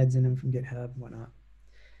 people's heads in them from GitHub and whatnot.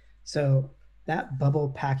 So that bubble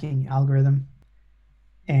packing algorithm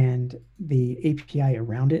and the API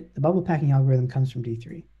around it, the bubble packing algorithm comes from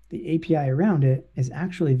D3. The API around it is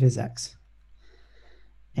actually VisX.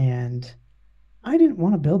 And I didn't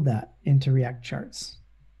want to build that into React charts.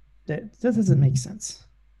 That doesn't make sense.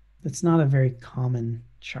 That's not a very common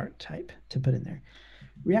chart type to put in there.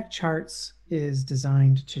 React Charts is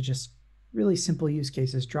designed to just really simple use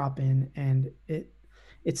cases drop in, and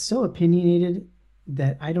it's so opinionated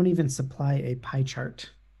that I don't even supply a pie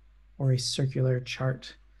chart or a circular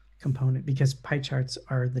chart component, because pie charts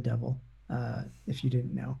are the devil, if you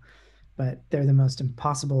didn't know. But they're the most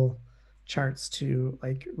impossible charts to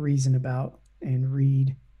like reason about and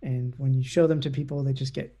read. And when you show them to people, they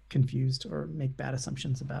just get confused or make bad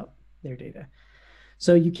assumptions about their data.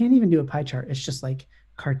 So you can't even do a pie chart. It's just like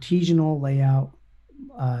Cartesianal layout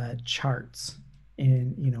charts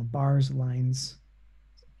in, bars, lines.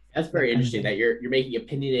 That's very interesting that you're making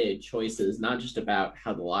opinionated choices, not just about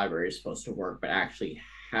how the library is supposed to work, but actually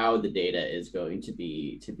how the data is going to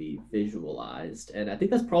be visualized. And I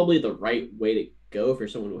think that's probably the right way to go for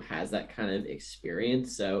someone who has that kind of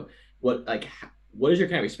experience. So what is your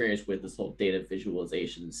kind of experience with this whole data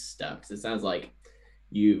visualization stuff? Because it sounds like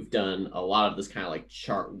you've done a lot of this kind of like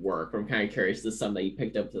chart work. I'm kind of curious, is this something that you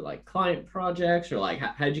picked up to like client projects, or like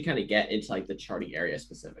how did you kind of get into like the charting area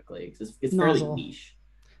specifically? Because it's fairly niche.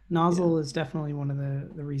 Nozzle is definitely one of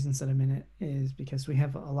the reasons that I'm in it, is because we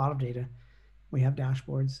have a lot of data. We have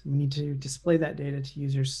dashboards. We need to display that data to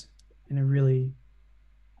users in a really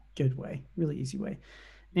good way, really easy way.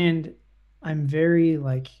 And I'm very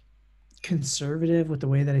like conservative with the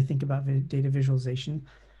way that I think about data visualization.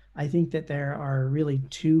 I think that there are really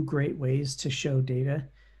two great ways to show data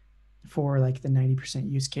for like the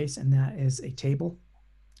 90% use case, and that is a table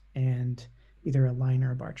and either a line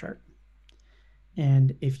or a bar chart.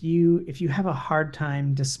 And if you have a hard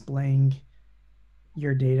time displaying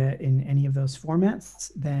your data in any of those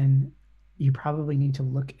formats, then you probably need to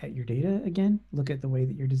look at your data again, look at the way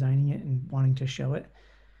that you're designing it and wanting to show it.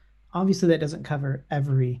 Obviously, that doesn't cover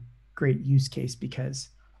every great use case, because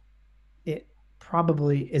it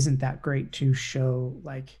probably isn't that great to show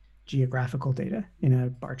like geographical data in a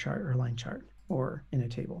bar chart or line chart or in a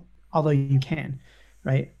table, although you can,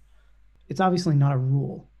 right? It's obviously not a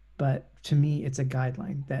rule, but to me, it's a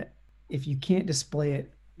guideline that if you can't display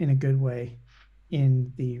it in a good way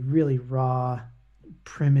in the really raw,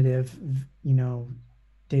 primitive,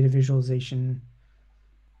 data visualization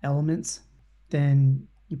elements, then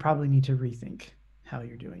you probably need to rethink how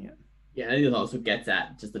you're doing it. Yeah, I think it also gets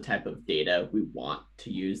at just the type of data we want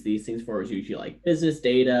to use these things for, is usually like business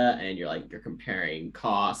data, and you're comparing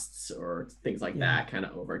costs or things like that kind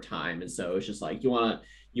of over time. And so it's just like you want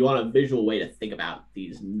a visual way to think about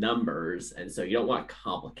these numbers, and so you don't want to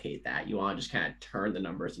complicate that. You want to just kind of turn the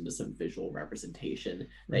numbers into some visual representation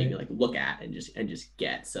that you can like look at and just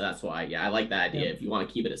get. So that's why I like that idea. If you want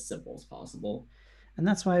to keep it as simple as possible. And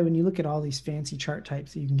that's why when you look at all these fancy chart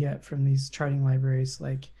types that you can get from these charting libraries,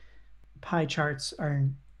 like pie charts are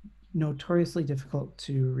notoriously difficult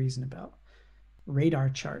to reason about. Radar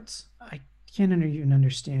charts, I can't even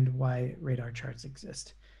understand why radar charts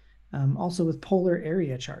exist. Also with polar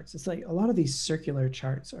area charts, it's like a lot of these circular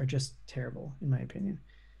charts are just terrible, in my opinion.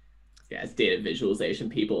 Yeah, it's data visualization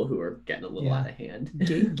people who are getting a little out of hand.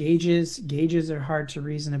 Gauges are hard to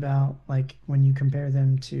reason about, like when you compare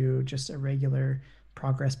them to just a regular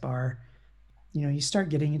progress bar. You start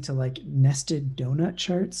getting into like nested donut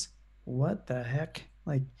charts. What the heck?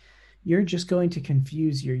 Like, you're just going to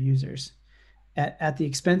confuse your users at the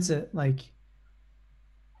expense of like,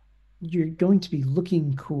 you're going to be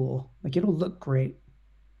looking cool. Like, it'll look great.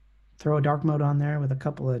 Throw a dark mode on there with a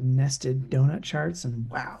couple of nested donut charts, and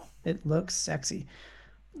wow, it looks sexy.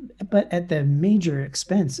 But at the major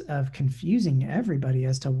expense of confusing everybody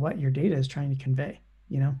as to what your data is trying to convey,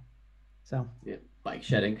 So yeah, bike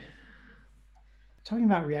shedding. Talking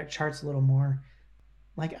about React charts a little more,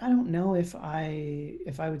 like I don't know if I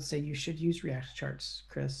would say you should use React charts,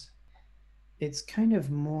 Chris. It's kind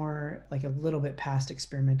of more like a little bit past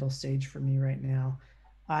experimental stage for me right now.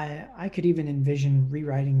 I could even envision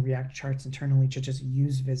rewriting React charts internally to just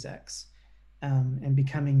use VisX, and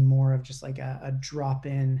becoming more of just like a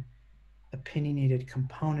drop-in opinionated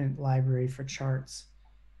component library for charts.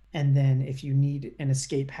 And then if you need an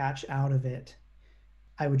escape hatch out of it,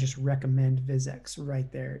 I would just recommend VisX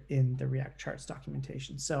right there in the React charts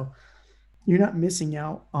documentation. So you're not missing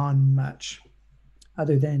out on much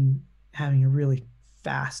other than having a really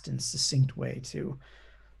fast and succinct way to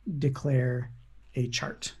declare a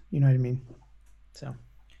chart. You know what I mean? So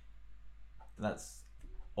that's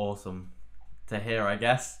awesome to hear, I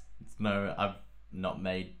guess. No, I've not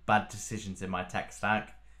made bad decisions in my tech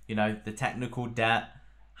stack. The technical debt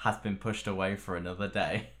has been pushed away for another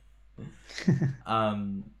day.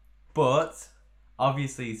 But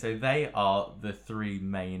obviously, so they are the three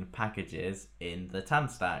main packages in the Tan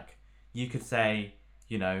stack. You could say,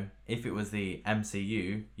 if it was the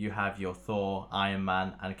MCU, you have your Thor, Iron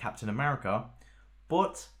Man, and Captain America,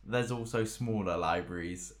 but there's also smaller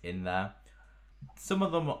libraries in there. Some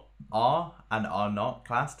of them are and are not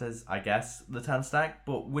classed as, I guess, the 10 stack,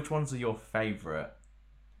 but which ones are your favourite?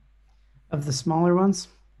 Of the smaller ones?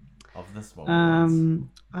 Of the smaller ones.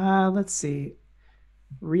 Let's see.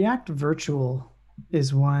 React Virtual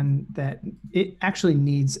is one that it actually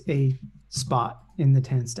needs a spot in the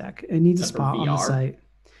 10 stack. It needs a spot on the site.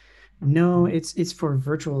 No, it's for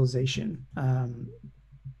virtualization,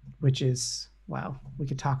 which is, wow, we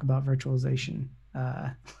could talk about virtualization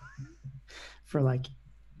for like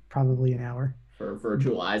probably an hour. For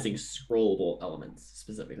virtualizing scrollable elements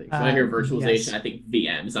specifically. So when I hear virtualization, yes. I think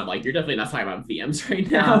VMs. I'm like, you're definitely not talking about VMs right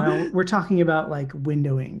now. No, we're talking about like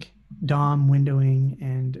windowing, DOM windowing,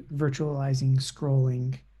 and virtualizing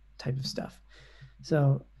scrolling type of stuff.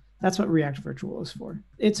 So that's what React Virtual is for.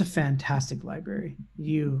 It's a fantastic library.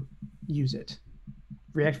 You use it.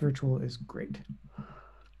 React Virtual is great.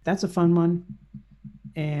 That's a fun one.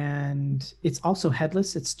 And it's also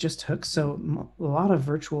headless. It's just hooks. So a lot of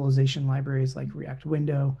virtualization libraries like React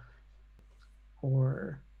Window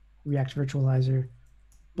or React Virtualizer.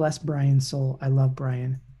 Bless Brian's soul. I love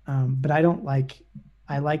Brian. But I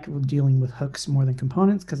like dealing with hooks more than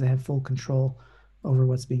components because I have full control over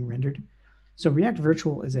what's being rendered. So React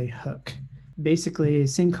Virtual is a hook. Basically,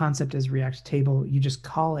 same concept as React Table. You just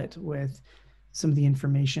call it with some of the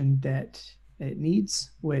information that it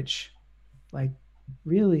needs, which like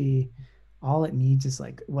really all it needs is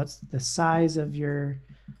like what's the size of your,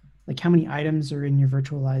 like how many items are in your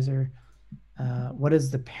virtualizer, what is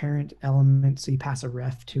the parent element, so you pass a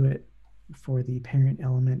ref to it for the parent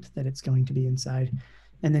element that it's going to be inside,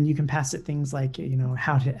 and then you can pass it things like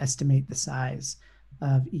how to estimate the size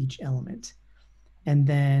of each element, and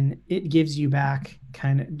then it gives you back,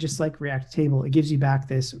 kind of just like React Table, it gives you back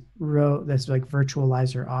this like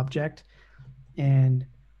virtualizer object, and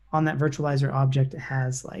on that virtualizer object, it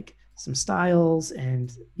has like some styles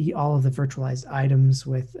and all of the virtualized items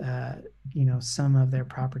with, some of their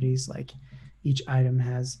properties. Like each item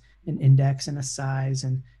has an index and a size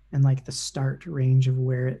and like the start range of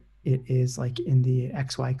where it is like in the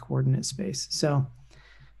XY coordinate space. So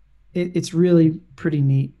it's really pretty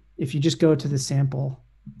neat. If you just go to the sample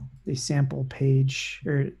page,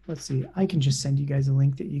 or let's see, I can just send you guys a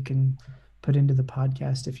link that you can put into the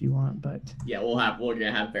podcast if you want, but yeah, we're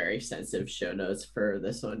gonna have very sensitive show notes for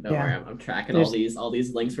this one. Don't worry, I'm tracking all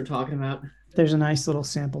these links we're talking about. There's a nice little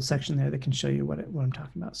sample section there that can show you what I'm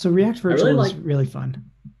talking about. So React Virtual is really fun.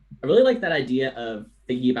 I really like that idea of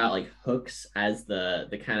thinking about like hooks as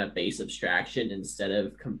the kind of base abstraction instead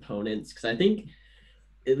of components, because I think,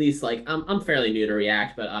 at least like I'm fairly new to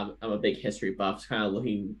React, but I'm a big history buff. So kind of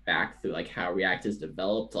looking back through like how React is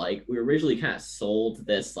developed, like we originally kind of sold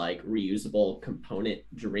this like reusable component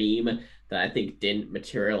dream that I think didn't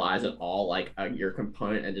materialize at all. Like your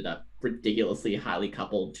component ended up ridiculously highly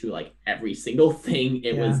coupled to like every single thing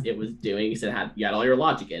it was doing. So you had all your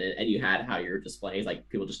logic in it, and you had how your displays, like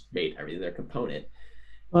people just made everything their component.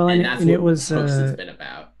 Well, and that's what it was, Hooks has been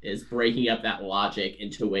about, is breaking up that logic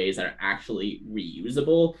into ways that are actually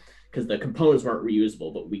reusable, because the components weren't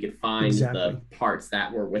reusable, but we could find the parts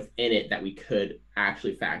that were within it that we could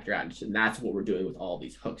actually factor out. And that's what we're doing with all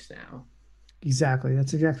these hooks now. Exactly.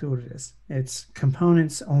 That's exactly what it is. It's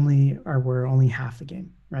components were only half the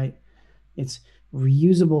game, right? It's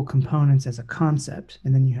reusable components as a concept.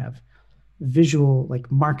 And then you have visual, like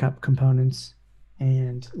markup components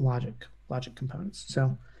and logic components.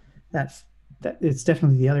 So that it's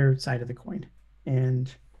definitely the other side of the coin. And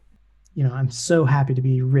I'm so happy to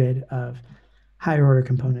be rid of higher order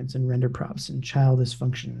components and render props and childish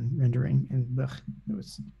function rendering, and it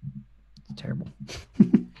was terrible.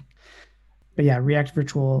 But yeah, React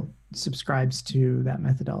Virtual subscribes to that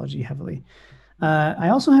methodology heavily. I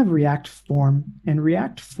also have React Form, and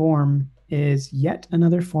React Form is yet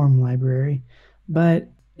another form library, but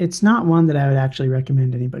it's not one that I would actually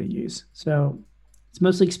recommend anybody use. So it's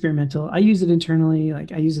mostly experimental. I use it internally,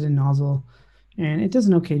 like I use it in Nozzle, and it does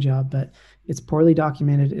an okay job, but it's poorly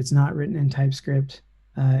documented. It's not written in TypeScript.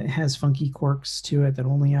 It has funky quirks to it that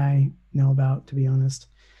only I know about, to be honest.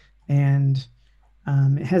 And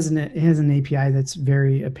it has an API that's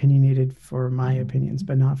very opinionated for my opinions,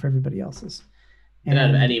 but not for everybody else's. And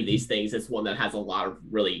out of any of these things, it's one that has a lot of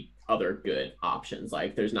really other good options.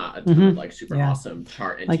 Like there's not a ton of like super awesome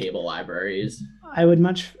chart and table libraries. I would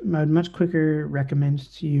much quicker recommend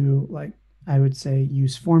to you, like I would say,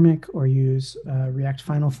 use Formic or use React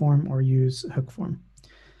Final Form or use Hook Form.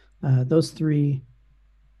 Those three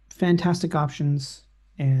fantastic options,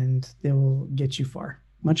 and they will get you far,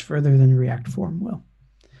 much further than React Form will.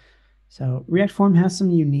 So React Form has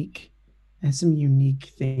some unique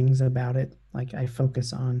things about it. Like I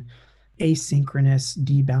focus on asynchronous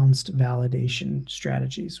debounced validation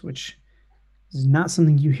strategies, which is not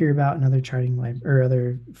something you hear about in other charting or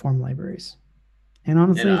other form libraries. And And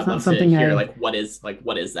honestly, it's I'd not love to something hear I like what is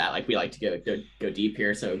that? Like we like to go deep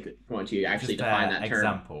here. So why don't you actually Just define an that term?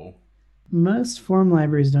 example. most form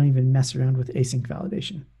libraries don't even mess around with async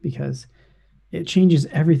validation because it changes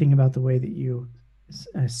everything about the way that you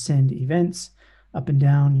send events up and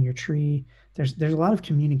down your tree. There's a lot of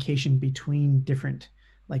communication between different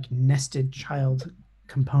like nested child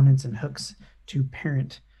components and hooks to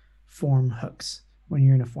parent form hooks when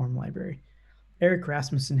you're in a form library. Eric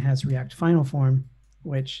Rasmussen has React Final Form,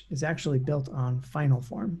 which is actually built on Final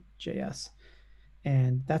Form JS.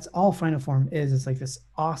 And that's all Final Form is. It's like this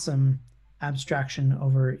awesome abstraction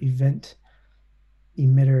over event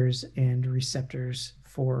emitters and receptors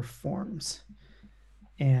for forms.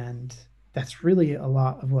 And that's really a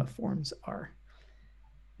lot of what forms are.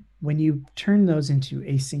 When you turn those into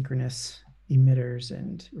asynchronous emitters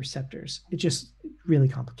and receptors, it just really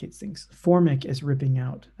complicates things. Formic is ripping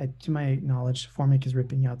out, to my knowledge, Formic is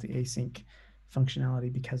ripping out the async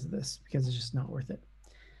functionality because of this, because it's just not worth it.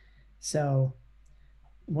 So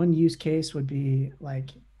one use case would be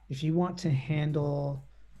like if you want to handle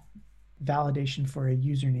validation for a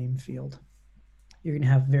username field, you're going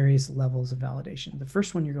to have various levels of validation. The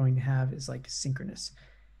first one you're going to have is like synchronous.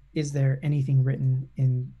 Is there anything written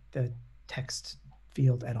in the text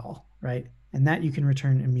field at all, right? And that you can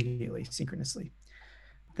return immediately, synchronously.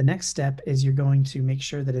 The next step is you're going to make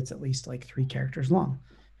sure that it's at least like 3 characters long,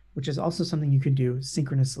 which is also something you can do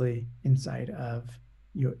synchronously inside of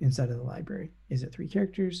the library. Is it 3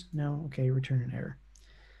 characters? No. Okay, return an error.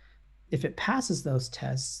 If it passes those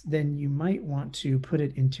tests, then you might want to put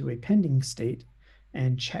it into a pending state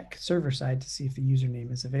and check server side to see if the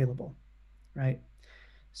username is available, right?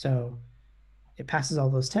 So it passes all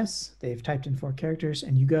those tests. They've typed in 4 characters,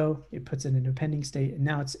 and you go, it puts it into a pending state, and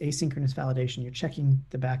now it's asynchronous validation. You're checking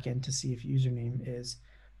the backend to see if username is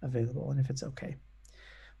available and if it's okay.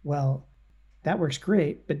 Well, that works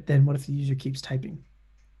great, but then what if the user keeps typing?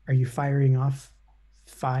 Are you firing off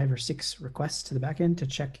 5 or 6 requests to the backend to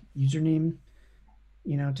check username,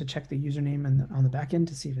 to check the username on the backend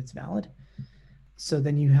to see if it's valid? So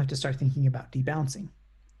then you have to start thinking about debouncing.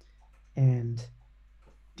 And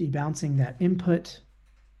debouncing that input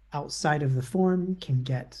outside of the form can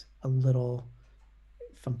get a little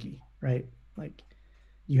funky, right? Like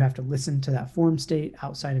you have to listen to that form state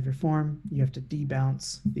outside of your form. You have to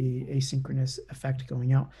debounce the asynchronous effect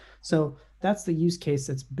going out. So that's the use case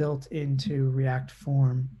that's built into React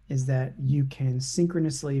Form, is that you can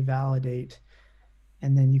synchronously validate,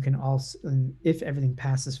 and then you can also, and if everything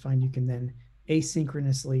passes fine, you can then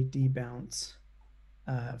asynchronously debounce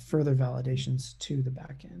further validations to the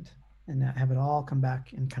backend and have it all come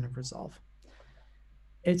back and kind of resolve.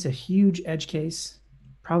 It's a huge edge case,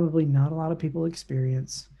 probably not a lot of people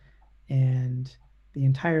experience, and the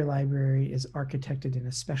entire library is architected in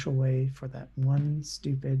a special way for that one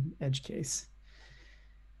stupid edge case,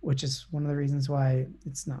 which is one of the reasons why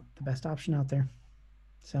it's not the best option out there.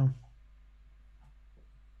 So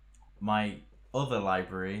my other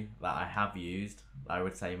library that I have used, I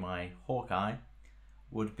would say my Hawkeye,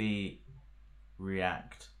 would be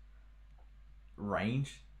React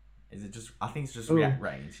Range. Is it just? I think it's just React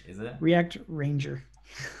Range. Is it React Ranger?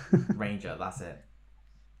 Ranger. That's it.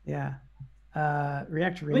 Yeah.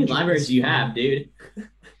 React Ranger. How many libraries do you have, dude?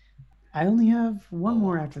 I only have one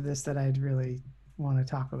more after this that I'd really want to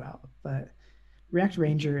talk about, but React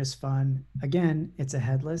Ranger is fun. Again, it's a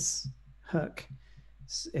headless hook.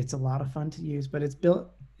 It's a lot of fun to use, but it's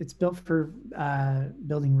built for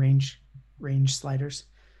building range sliders.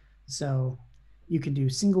 So you can do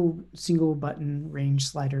single button range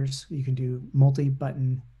sliders. You can do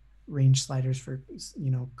multi-button range sliders for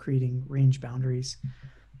creating range boundaries.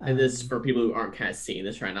 And this, for people who aren't kind of seeing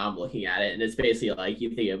this right now, I'm looking at it, and it's basically like you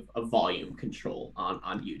think of a volume control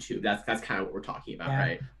on YouTube. That's kind of what we're talking about,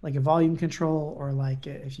 right? Like a volume control, or like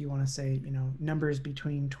if you want to say, numbers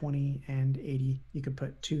between 20 and 80, you could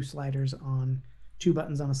put 2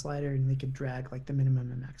 buttons on a slider, and they could drag like the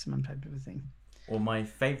minimum and maximum type of a thing. Or my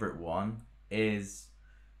favorite one is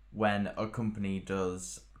when a company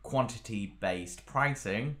does quantity-based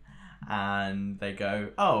pricing, and they go,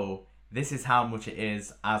 oh, this is how much it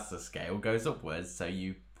is as the scale goes upwards. So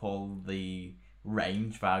you pull the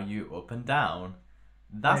range value up and down.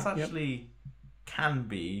 That's actually can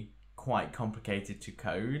be quite complicated to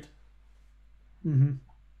code. Mm-hmm.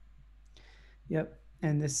 Yep.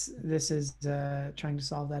 And this is trying to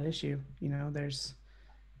solve that issue. There's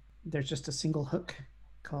just a single hook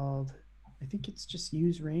called I think it's just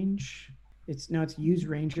use range. It's use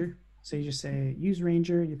ranger. So you just say use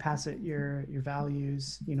ranger, you pass it your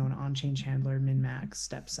values, an on-change handler, min max,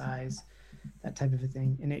 step size, that type of a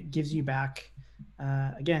thing. And it gives you back,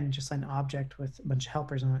 again, just an object with a bunch of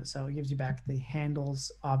helpers on it. So it gives you back the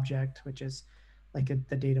handles object, which is like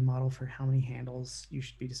the data model for how many handles you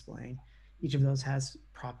should be displaying. Each of those has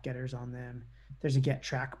prop getters on them. There's a get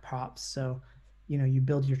track props. So, you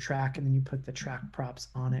build your track and then you put the track props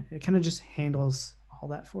on it. It kind of just handles all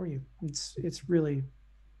that for you. It's really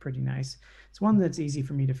pretty nice. It's one that's easy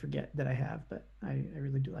for me to forget that I have, but I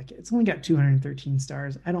really do like it. It's only got 213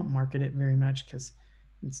 stars. I don't market it very much because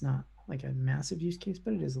it's not like a massive use case,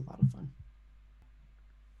 but it is a lot of fun.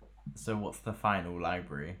 So what's the final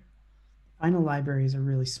library? Final library is a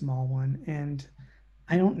really small one, and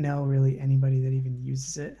I don't know really anybody that even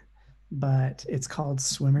uses it, but it's called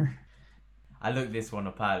Swimmer. I looked this one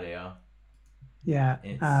up earlier. Yeah.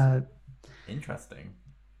 It's interesting.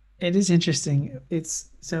 It is interesting.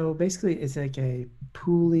 So basically it's like a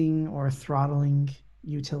pooling or throttling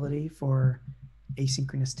utility for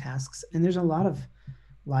asynchronous tasks. And there's a lot of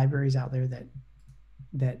libraries out there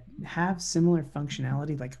that have similar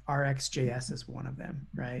functionality, like RxJS is one of them,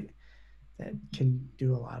 right? That can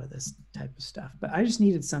do a lot of this type of stuff. But I just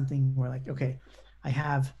needed something where like, okay, I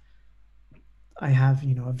have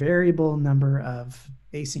a variable number of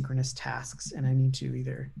asynchronous tasks, and I need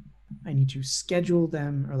to schedule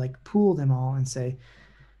them or like pool them all and say,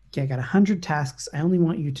 okay, I got 100 tasks. I only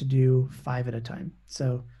want you to do 5 at a time.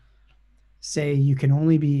 So say you can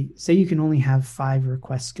only have 5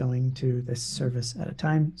 requests going to this service at a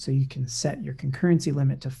time. So you can set your concurrency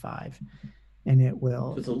limit to 5, and it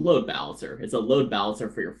will. So it's a load balancer. It's a load balancer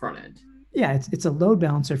for your front end. Yeah, it's a load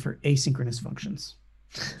balancer for asynchronous functions.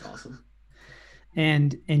 That's awesome.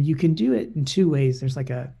 And you can do it in 2 ways. There's like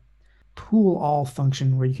a pool all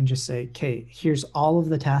function where you can just say, okay, here's all of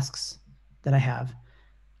the tasks that I have.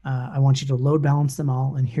 I want you to load balance them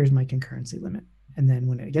all, and here's my concurrency limit. And then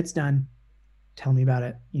when it gets done, tell me about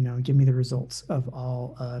it, give me the results of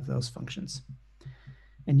all of those functions.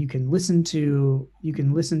 And you can listen to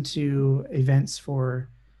events for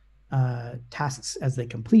tasks as they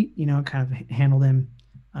complete, kind of handle them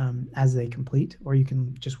as they complete, or you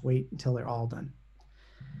can just wait until they're all done.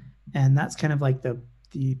 And that's kind of like the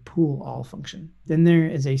pool all function. Then there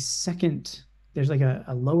is there's like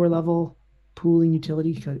a lower level pooling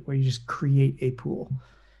utility where you just create a pool.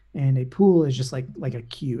 And a pool is just like a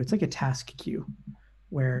queue. It's like a task queue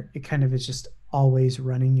where it kind of is just always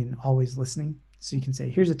running and always listening. So you can say,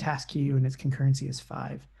 here's a task queue and its concurrency is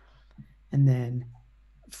 5. And then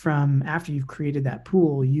from after you've created that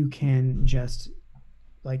pool, you can just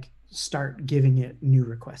like start giving it new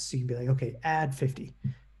requests. So you can be like, okay, add 50.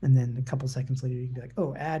 And then a couple seconds later, you can be like,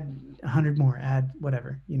 oh, add 100 more, add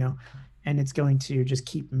whatever, and it's going to just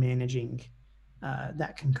keep managing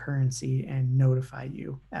that concurrency and notify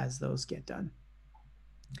you as those get done.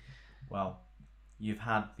 Well, you've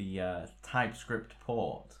had the TypeScript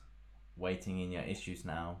port waiting in your issues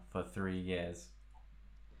now for 3 years.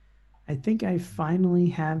 I think I finally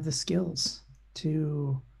have the skills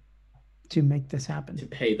to make this happen. To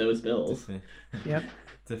pay those bills. Yep.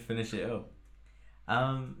 To finish it up.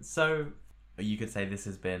 So you could say this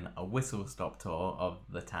has been a whistle-stop tour of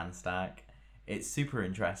the Tan stack. It's super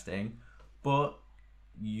interesting, but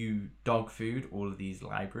you dog food all of these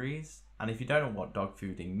libraries. And if you don't know what dog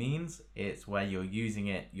fooding means, it's where you're using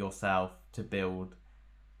it yourself to build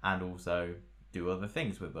and also do other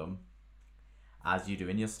things with them, as you do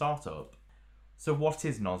in your startup. So what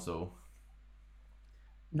is Nozzle?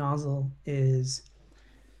 Nozzle is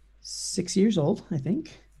 6 years old, I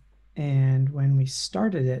think. And when we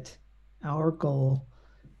started it, our goal,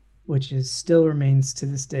 which still remains to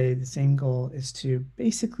this day the same goal, is to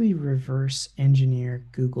basically reverse engineer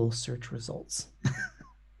Google search results.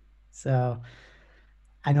 So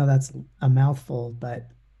I know that's a mouthful, but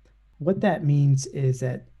what that means is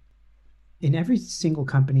that in every single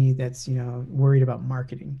company that's worried about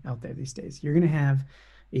marketing out there these days, you're going to have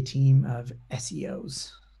a team of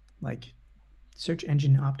SEOs, like search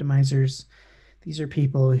engine optimizers. These are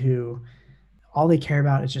people who all they care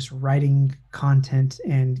about is just writing content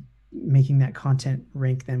and making that content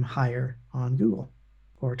rank them higher on Google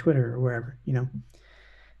or Twitter or wherever,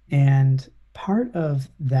 And part of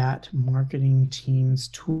that marketing team's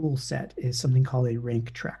tool set is something called a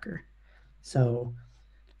rank tracker. So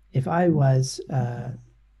if I was,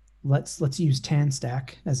 let's use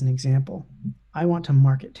TanStack as an example. I want to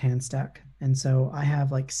market TanStack. And so I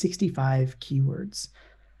have like 65 keywords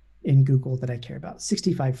in Google that I care about,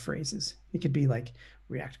 65 phrases. It could be like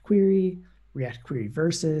React Query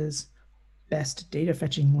Versus, best data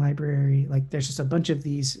fetching library. Like there's just a bunch of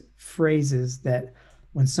these phrases that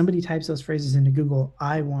when somebody types those phrases into Google,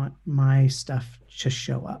 I want my stuff to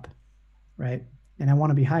show up, right? And I want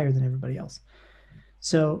to be higher than everybody else.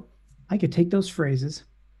 So I could take those phrases,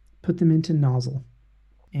 put them into Nozzle,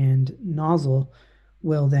 and Nozzle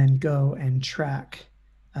will then go and track.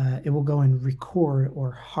 It will go and record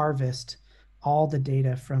or harvest all the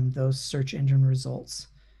data from those search engine results,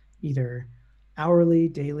 either hourly,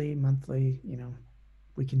 daily, monthly.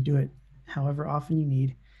 We can do it however often you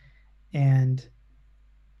need, and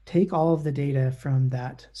take all of the data from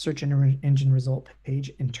that search engine result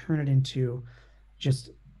page and turn it into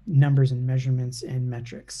just numbers and measurements and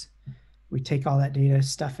metrics. We take all that data,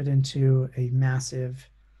 stuff it into a massive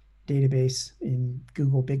database in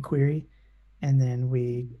Google BigQuery, and then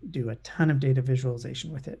we do a ton of data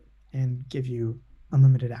visualization with it and give you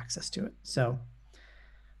unlimited access to it. So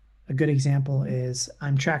a good example is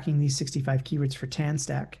I'm tracking these 65 keywords for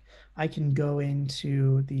TanStack. I can go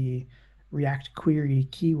into the React Query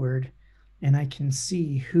keyword and I can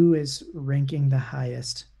see who is ranking the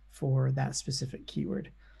highest for that specific keyword.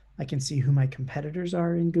 I can see who my competitors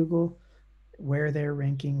are in Google, where they're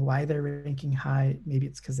ranking, why they're ranking high. Maybe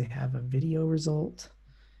it's because they have a video result.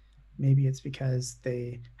 Maybe it's because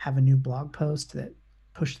they have a new blog post that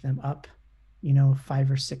pushed them up,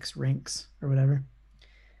 5 or 6 ranks or whatever.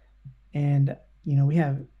 And, we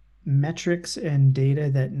have metrics and data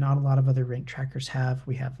that not a lot of other rank trackers have.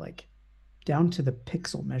 We have like down to the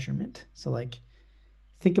pixel measurement. So like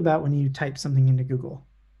think about when you type something into Google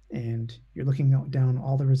and you're looking down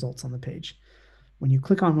all the results on the page. When you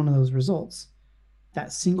click on one of those results,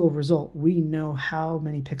 that single result, we know how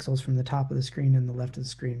many pixels from the top of the screen and the left of the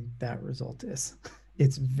screen that result is.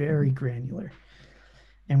 It's very granular.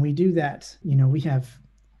 And we do that, we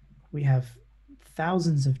have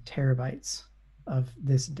thousands of terabytes of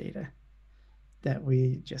this data that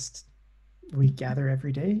we gather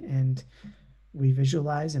every day, and we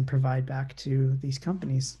visualize and provide back to these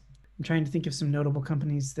companies. I'm trying to think of some notable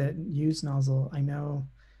companies that use Nozzle. I know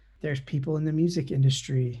there's people in the music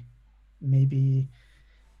industry, maybe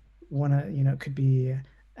it could be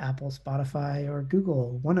Apple, Spotify, or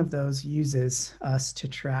Google. One of those uses us to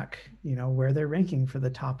track, where they're ranking for the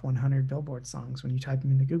top 100 Billboard songs when you type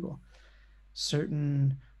them into Google.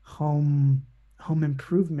 Certain home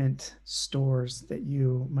improvement stores that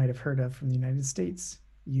you might have heard of from the United States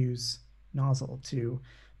use Nozzle to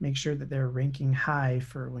make sure that they're ranking high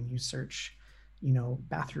for when you search,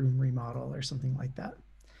 bathroom remodel or something like that.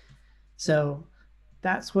 So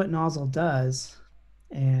that's what Nozzle does.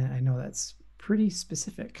 And I know that's pretty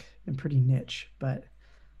specific and pretty niche, but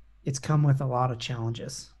it's come with a lot of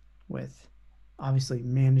challenges with obviously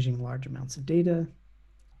managing large amounts of data,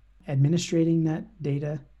 administrating that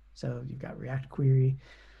data. So you've got React Query,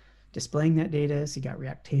 displaying that data. So you got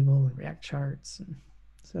React Table and React Charts. And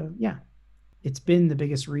so, yeah, it's been the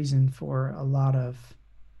biggest reason for a lot of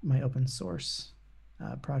my open source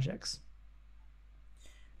projects.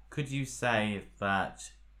 Could you say that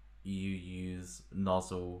you use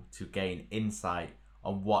Nozzle to gain insight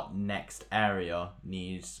on what next area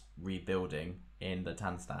needs rebuilding in the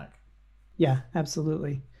TanStack? Yeah,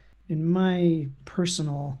 absolutely. In my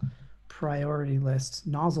personal priority list,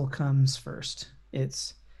 Nozzle comes first.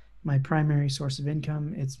 It's my primary source of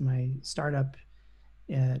income. It's my startup.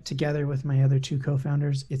 Together with my other 2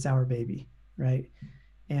 co-founders, it's our baby, right?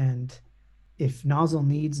 And if Nozzle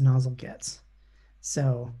needs, Nozzle gets.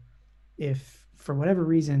 So if for whatever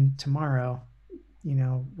reason tomorrow,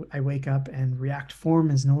 I wake up and React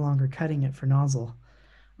Form is no longer cutting it for Nozzle,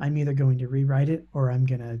 I'm either going to rewrite it or I'm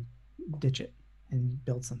going to ditch it and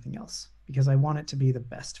build something else because I want it to be the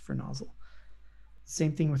best for Nozzle.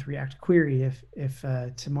 Same thing with React Query. If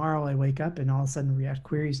tomorrow I wake up and all of a sudden React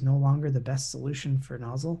Query is no longer the best solution for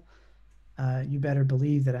Nozzle, you better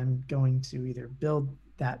believe that I'm going to either build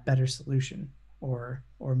that better solution or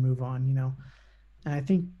move on. And I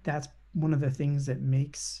think that's one of the things that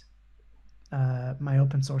makes my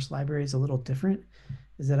open source libraries a little different,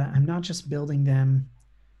 is that I'm not just building them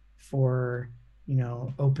for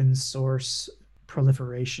open source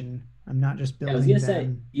proliferation. I'm not just building. I was gonna say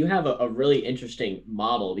you have a really interesting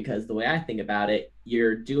model, because the way I think about it,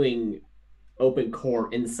 you're doing open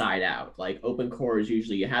core inside out. Like open core is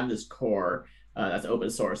usually you have this core that's open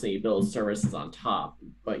source, and you build services on top.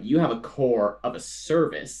 But you have a core of a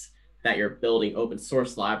service that you're building open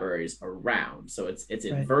source libraries around. So it's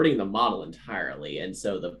inverting the model entirely. And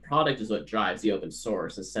so the product is what drives the open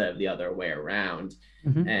source instead of the other way around.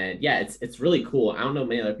 Mm-hmm. And yeah, it's really cool. I don't know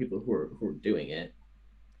many other people who are doing it.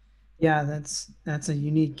 Yeah, that's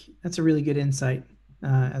a really good insight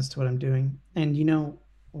as to what I'm doing. And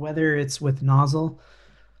whether it's with Nozzle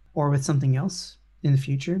or with something else in the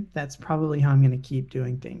future, that's probably how I'm going to keep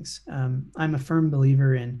doing things. I'm a firm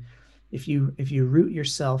believer in if you root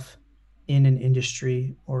yourself in an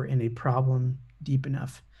industry or in a problem deep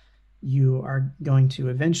enough, you are going to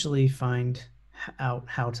eventually find out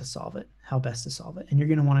how to solve it, how best to solve it, and you're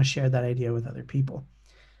going to want to share that idea with other people.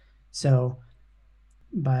 So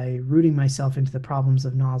by rooting myself into the problems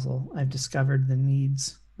of Nozzle, I've discovered the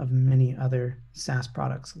needs of many other SaaS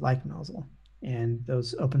products like Nozzle, and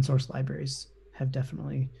those open source libraries have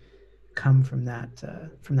definitely come from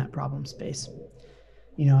that problem space.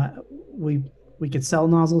 You know, we could sell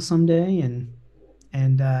Nozzle someday,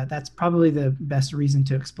 and that's probably the best reason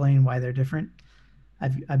to explain why they're different.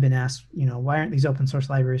 I've been asked, why aren't these open source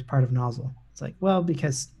libraries part of Nozzle? It's like, well,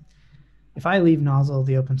 because if I leave Nozzle,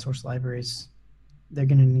 the open source libraries, they're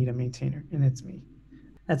going to need a maintainer, and it's me.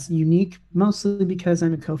 That's unique, mostly because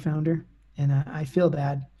I'm a co-founder, and I feel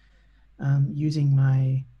bad using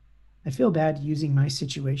my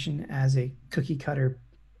situation as a cookie cutter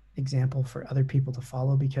example for other people to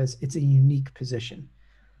follow, because it's a unique position.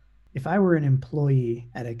 If I were an employee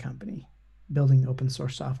at a company building open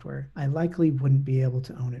source software, I likely wouldn't be able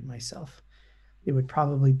to own it myself. It would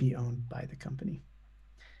probably be owned by the company.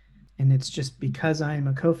 And it's just because I am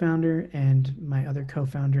a co-founder and my other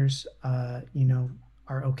co-founders,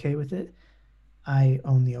 are okay with it. I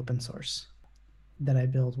own the open source that I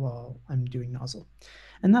build while I'm doing Nozzle,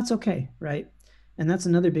 and that's okay, right? And that's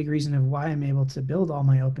another big reason of why I'm able to build all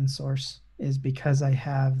my open source, is because I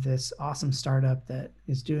have this awesome startup that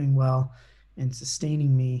is doing well and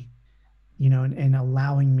sustaining me, and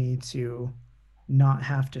allowing me to not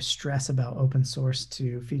have to stress about open source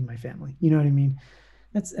to feed my family. You know what I mean?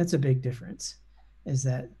 That's a big difference, is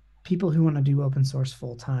that people who want to do open source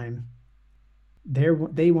full time,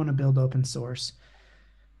 they want to build open source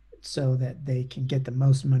so that they can get the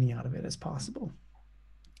most money out of it as possible.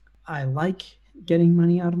 I like getting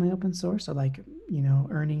money out of my open source. I like,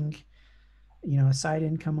 earning, a side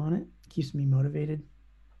income on it. Keeps me motivated,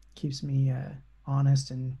 keeps me honest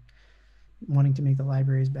and wanting to make the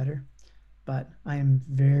libraries better. But I am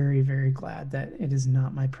very, very glad that it is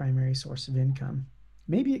not my primary source of income.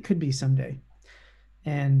 Maybe it could be someday.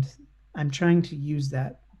 And I'm trying to use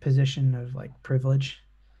that position of like privilege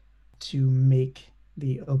to make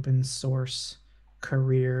the open source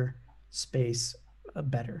career space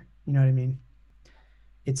better. You know what I mean?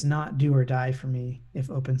 It's not do or die for me if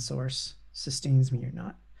open source sustains me or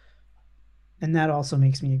not. And that also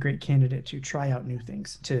makes me a great candidate to try out new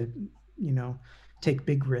things, to, take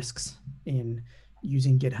big risks in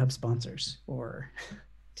using GitHub sponsors, or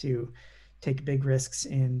to take big risks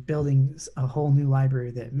in building a whole new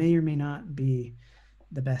library that may or may not be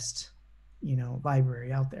the best,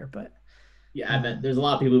 library out there. But yeah, I bet there's a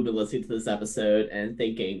lot of people who've been listening to this episode and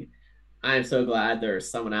thinking, I'm so glad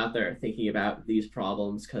there's someone out there thinking about these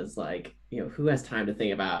problems, because who has time to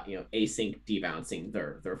think about async debouncing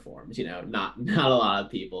their forms? Not a lot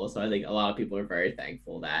of people. So I think a lot of people are very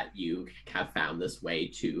thankful that you have found this way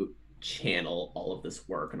to channel all of this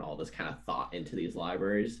work and all this kind of thought into these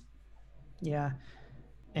libraries. Yeah,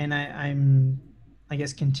 and I'm I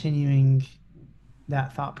guess continuing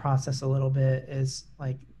that thought process a little bit, is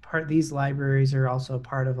like these libraries are also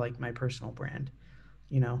part of like my personal brand.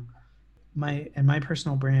 You know, my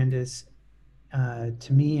personal brand is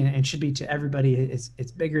to me, and should be to everybody,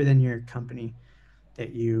 it's bigger than your company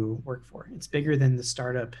that you work for. It's bigger than the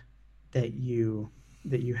startup that you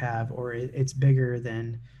have, or it's bigger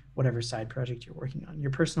than whatever side project you're working on.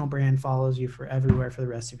 Your personal brand follows you for everywhere for the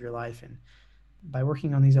rest of your life. And by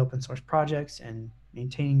working on these open source projects and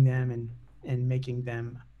maintaining them and making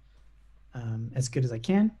them as good as I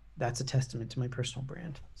can, that's a testament to my personal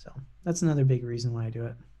brand. So that's another big reason why I do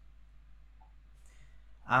it.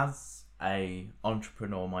 As a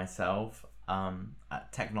entrepreneur myself, a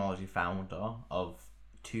technology founder of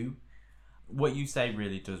two, what you say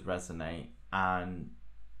really does resonate. And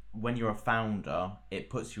when you're a founder, it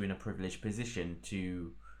puts you in a privileged position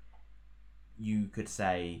to, you could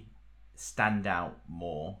say, stand out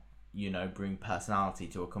more, bring personality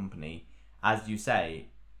to a company. As you say,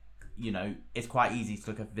 it's quite easy to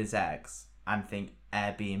look at VizX and think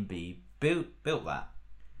Airbnb built that.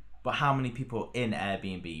 But how many people in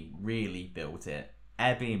Airbnb really built it?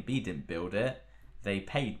 Airbnb didn't build it. They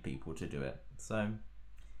paid people to do it. So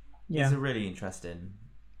it's a really interesting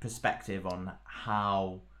perspective on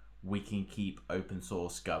how we can keep open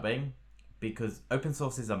source going, because open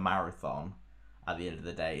source is a marathon at the end of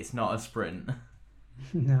the day. It's not a sprint.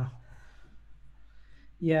 No.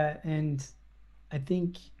 Yeah, and I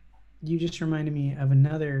think you just reminded me of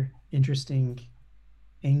another interesting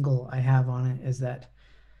angle I have on it, is that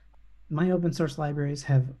my open source libraries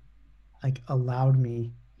have like allowed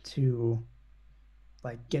me to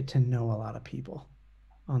like get to know a lot of people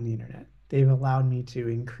on the internet. They've allowed me to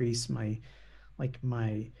increase my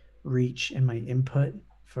reach and my input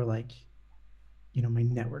for like my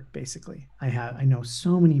network. Basically, I know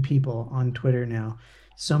so many people on Twitter now,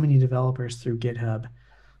 so many developers through GitHub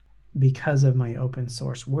because of my open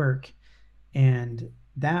source work. And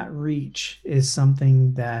that reach is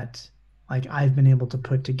something that like I've been able to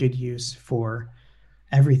put to good use for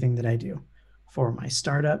everything that I do, for my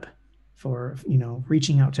startup, for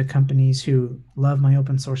reaching out to companies who love my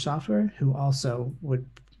open source software, who also would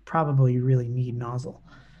probably really need Nozzle,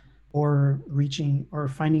 or reaching or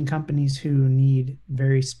finding companies who need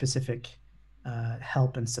very specific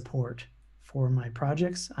help and support for my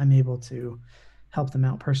projects. I'm able to help them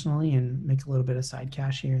out personally and make a little bit of side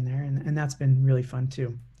cash here and there, and that's been really fun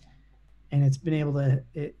too. And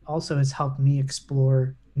it also has helped me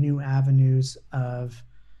explore new avenues of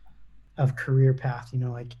career path.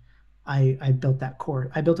 Like I built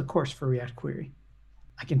a course for React Query.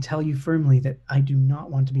 I can tell you firmly that I do not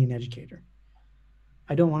want to be an educator.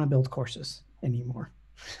 I don't want to build courses anymore.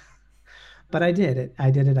 But I did it.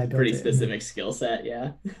 I built it. Pretty specific skill set,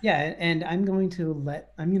 yeah. Yeah, and I'm going to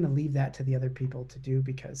leave that to the other people to do,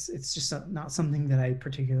 because it's just not something that I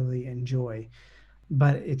particularly enjoy.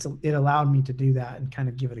 But it allowed me to do that and kind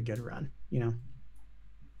of give it a good run.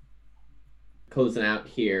 Closing out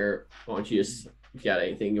here, why don't you just, if you got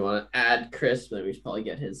anything you want to add, Chris? Then we should probably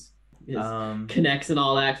get his connects and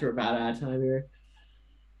all that. We're about out of time here.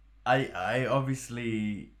 I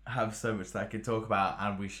obviously have so much that I could talk about,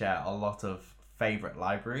 and we share a lot of favorite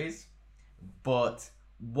libraries. But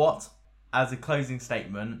as a closing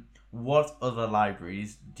statement, what other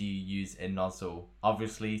libraries do you use in Nozzle?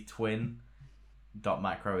 Obviously,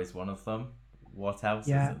 Twin.macro is one of them. What else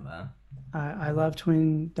is in there? I love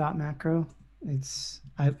Twin.macro. It's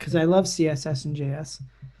because I love CSS and JS,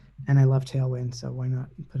 and I love Tailwind, so why not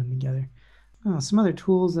put them together? Some other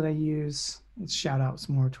tools that I use. Let's shout out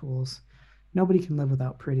some more tools. Nobody can live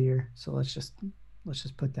without Prettier, so let's just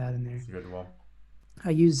put that in there. That's a good one.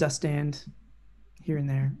 I use Zustand here and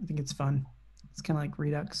there. I think it's fun. It's kind of like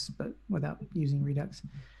Redux, but without using Redux.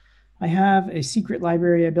 I have a secret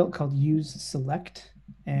library I built called Use Select,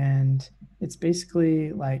 and it's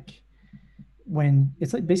basically like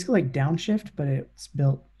basically like Downshift, but it's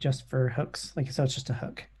built just for hooks. So it's just a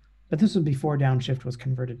hook. But this was before Downshift was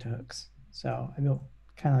converted to hooks. So I built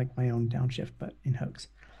kind of like my own Downshift, but in hooks.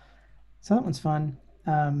 So that one's fun.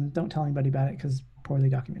 Don't tell anybody about it because poorly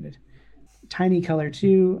documented. TinyColor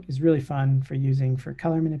 2 is really fun for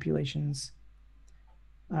color manipulations.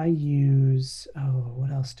 I use,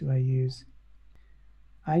 what else do I use?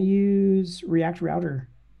 I use React Router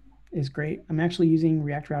is great. I'm actually using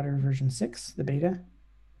React Router version 6, the beta.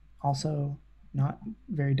 Also not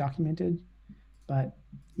very documented, but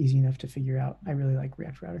easy enough to figure out. I really like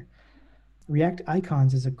React Router. React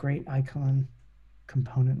Icons is a great icon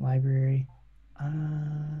component library.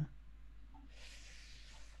 I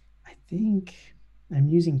think I'm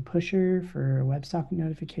using Pusher for WebSocket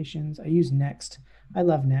notifications. I use Next. I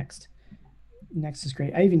love Next. Next is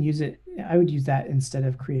great. I even use it. I would use that instead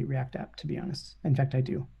of Create React App, to be honest. In fact, I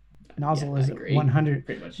do. Nozzle is 100.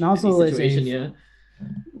 Pretty much Nozzle is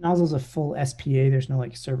a full SPA. There's no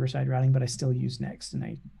like server side routing, but I still use Next, and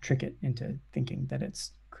I trick it into thinking that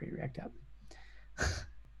it's Create React App.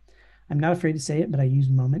 I'm not afraid to say it, but I use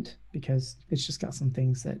Moment because it's just got some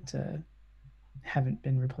things that haven't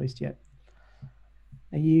been replaced yet.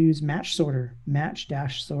 I use Match Sorter,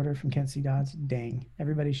 Match-Sorter from Kent C. Dodds. Dang,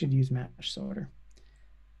 everybody should use Match Sorter.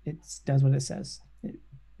 It does what it says.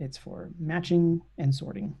 It's for matching and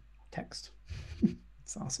sorting text.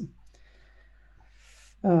 It's awesome.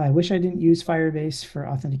 I wish I didn't use Firebase for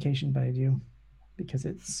authentication, but I do because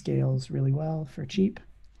it scales really well for cheap.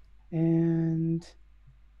 And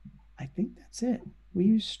I think that's it. We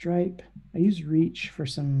use Stripe. I use Reach for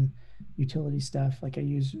some utility stuff. Like I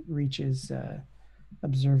use Reach's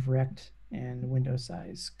Observe Rect and window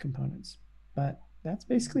size components. But that's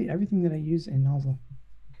basically everything that I use in Nozzle.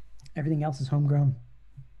 Everything else is homegrown.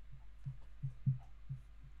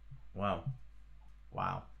 Wow.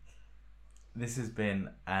 This has been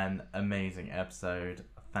an amazing episode.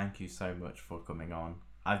 Thank you so much for coming on.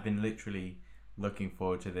 I've been literally looking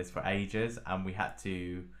forward to this for ages, and we had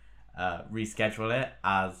to reschedule it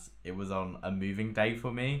as it was on a moving day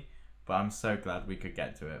for me, but I'm so glad we could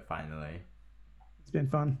get to it finally. It's been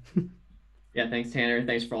fun. Yeah, thanks, Tanner.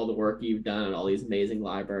 Thanks for all the work you've done on all these amazing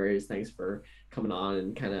libraries. Thanks for coming on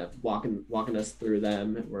and kind of walking us through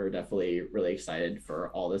them. We're definitely really excited for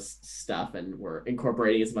all this stuff, and we're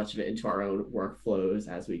incorporating as much of it into our own workflows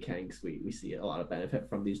as we can because we see a lot of benefit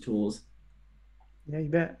from these tools. Yeah, you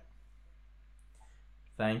bet.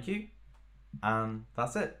 Thank you. And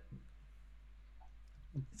that's it.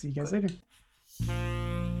 See you guys later.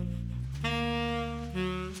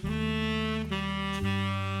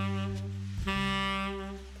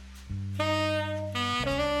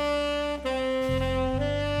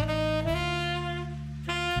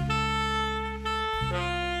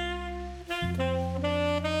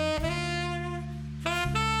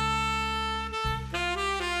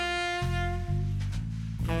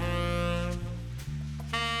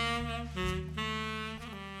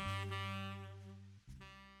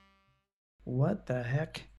 What the heck?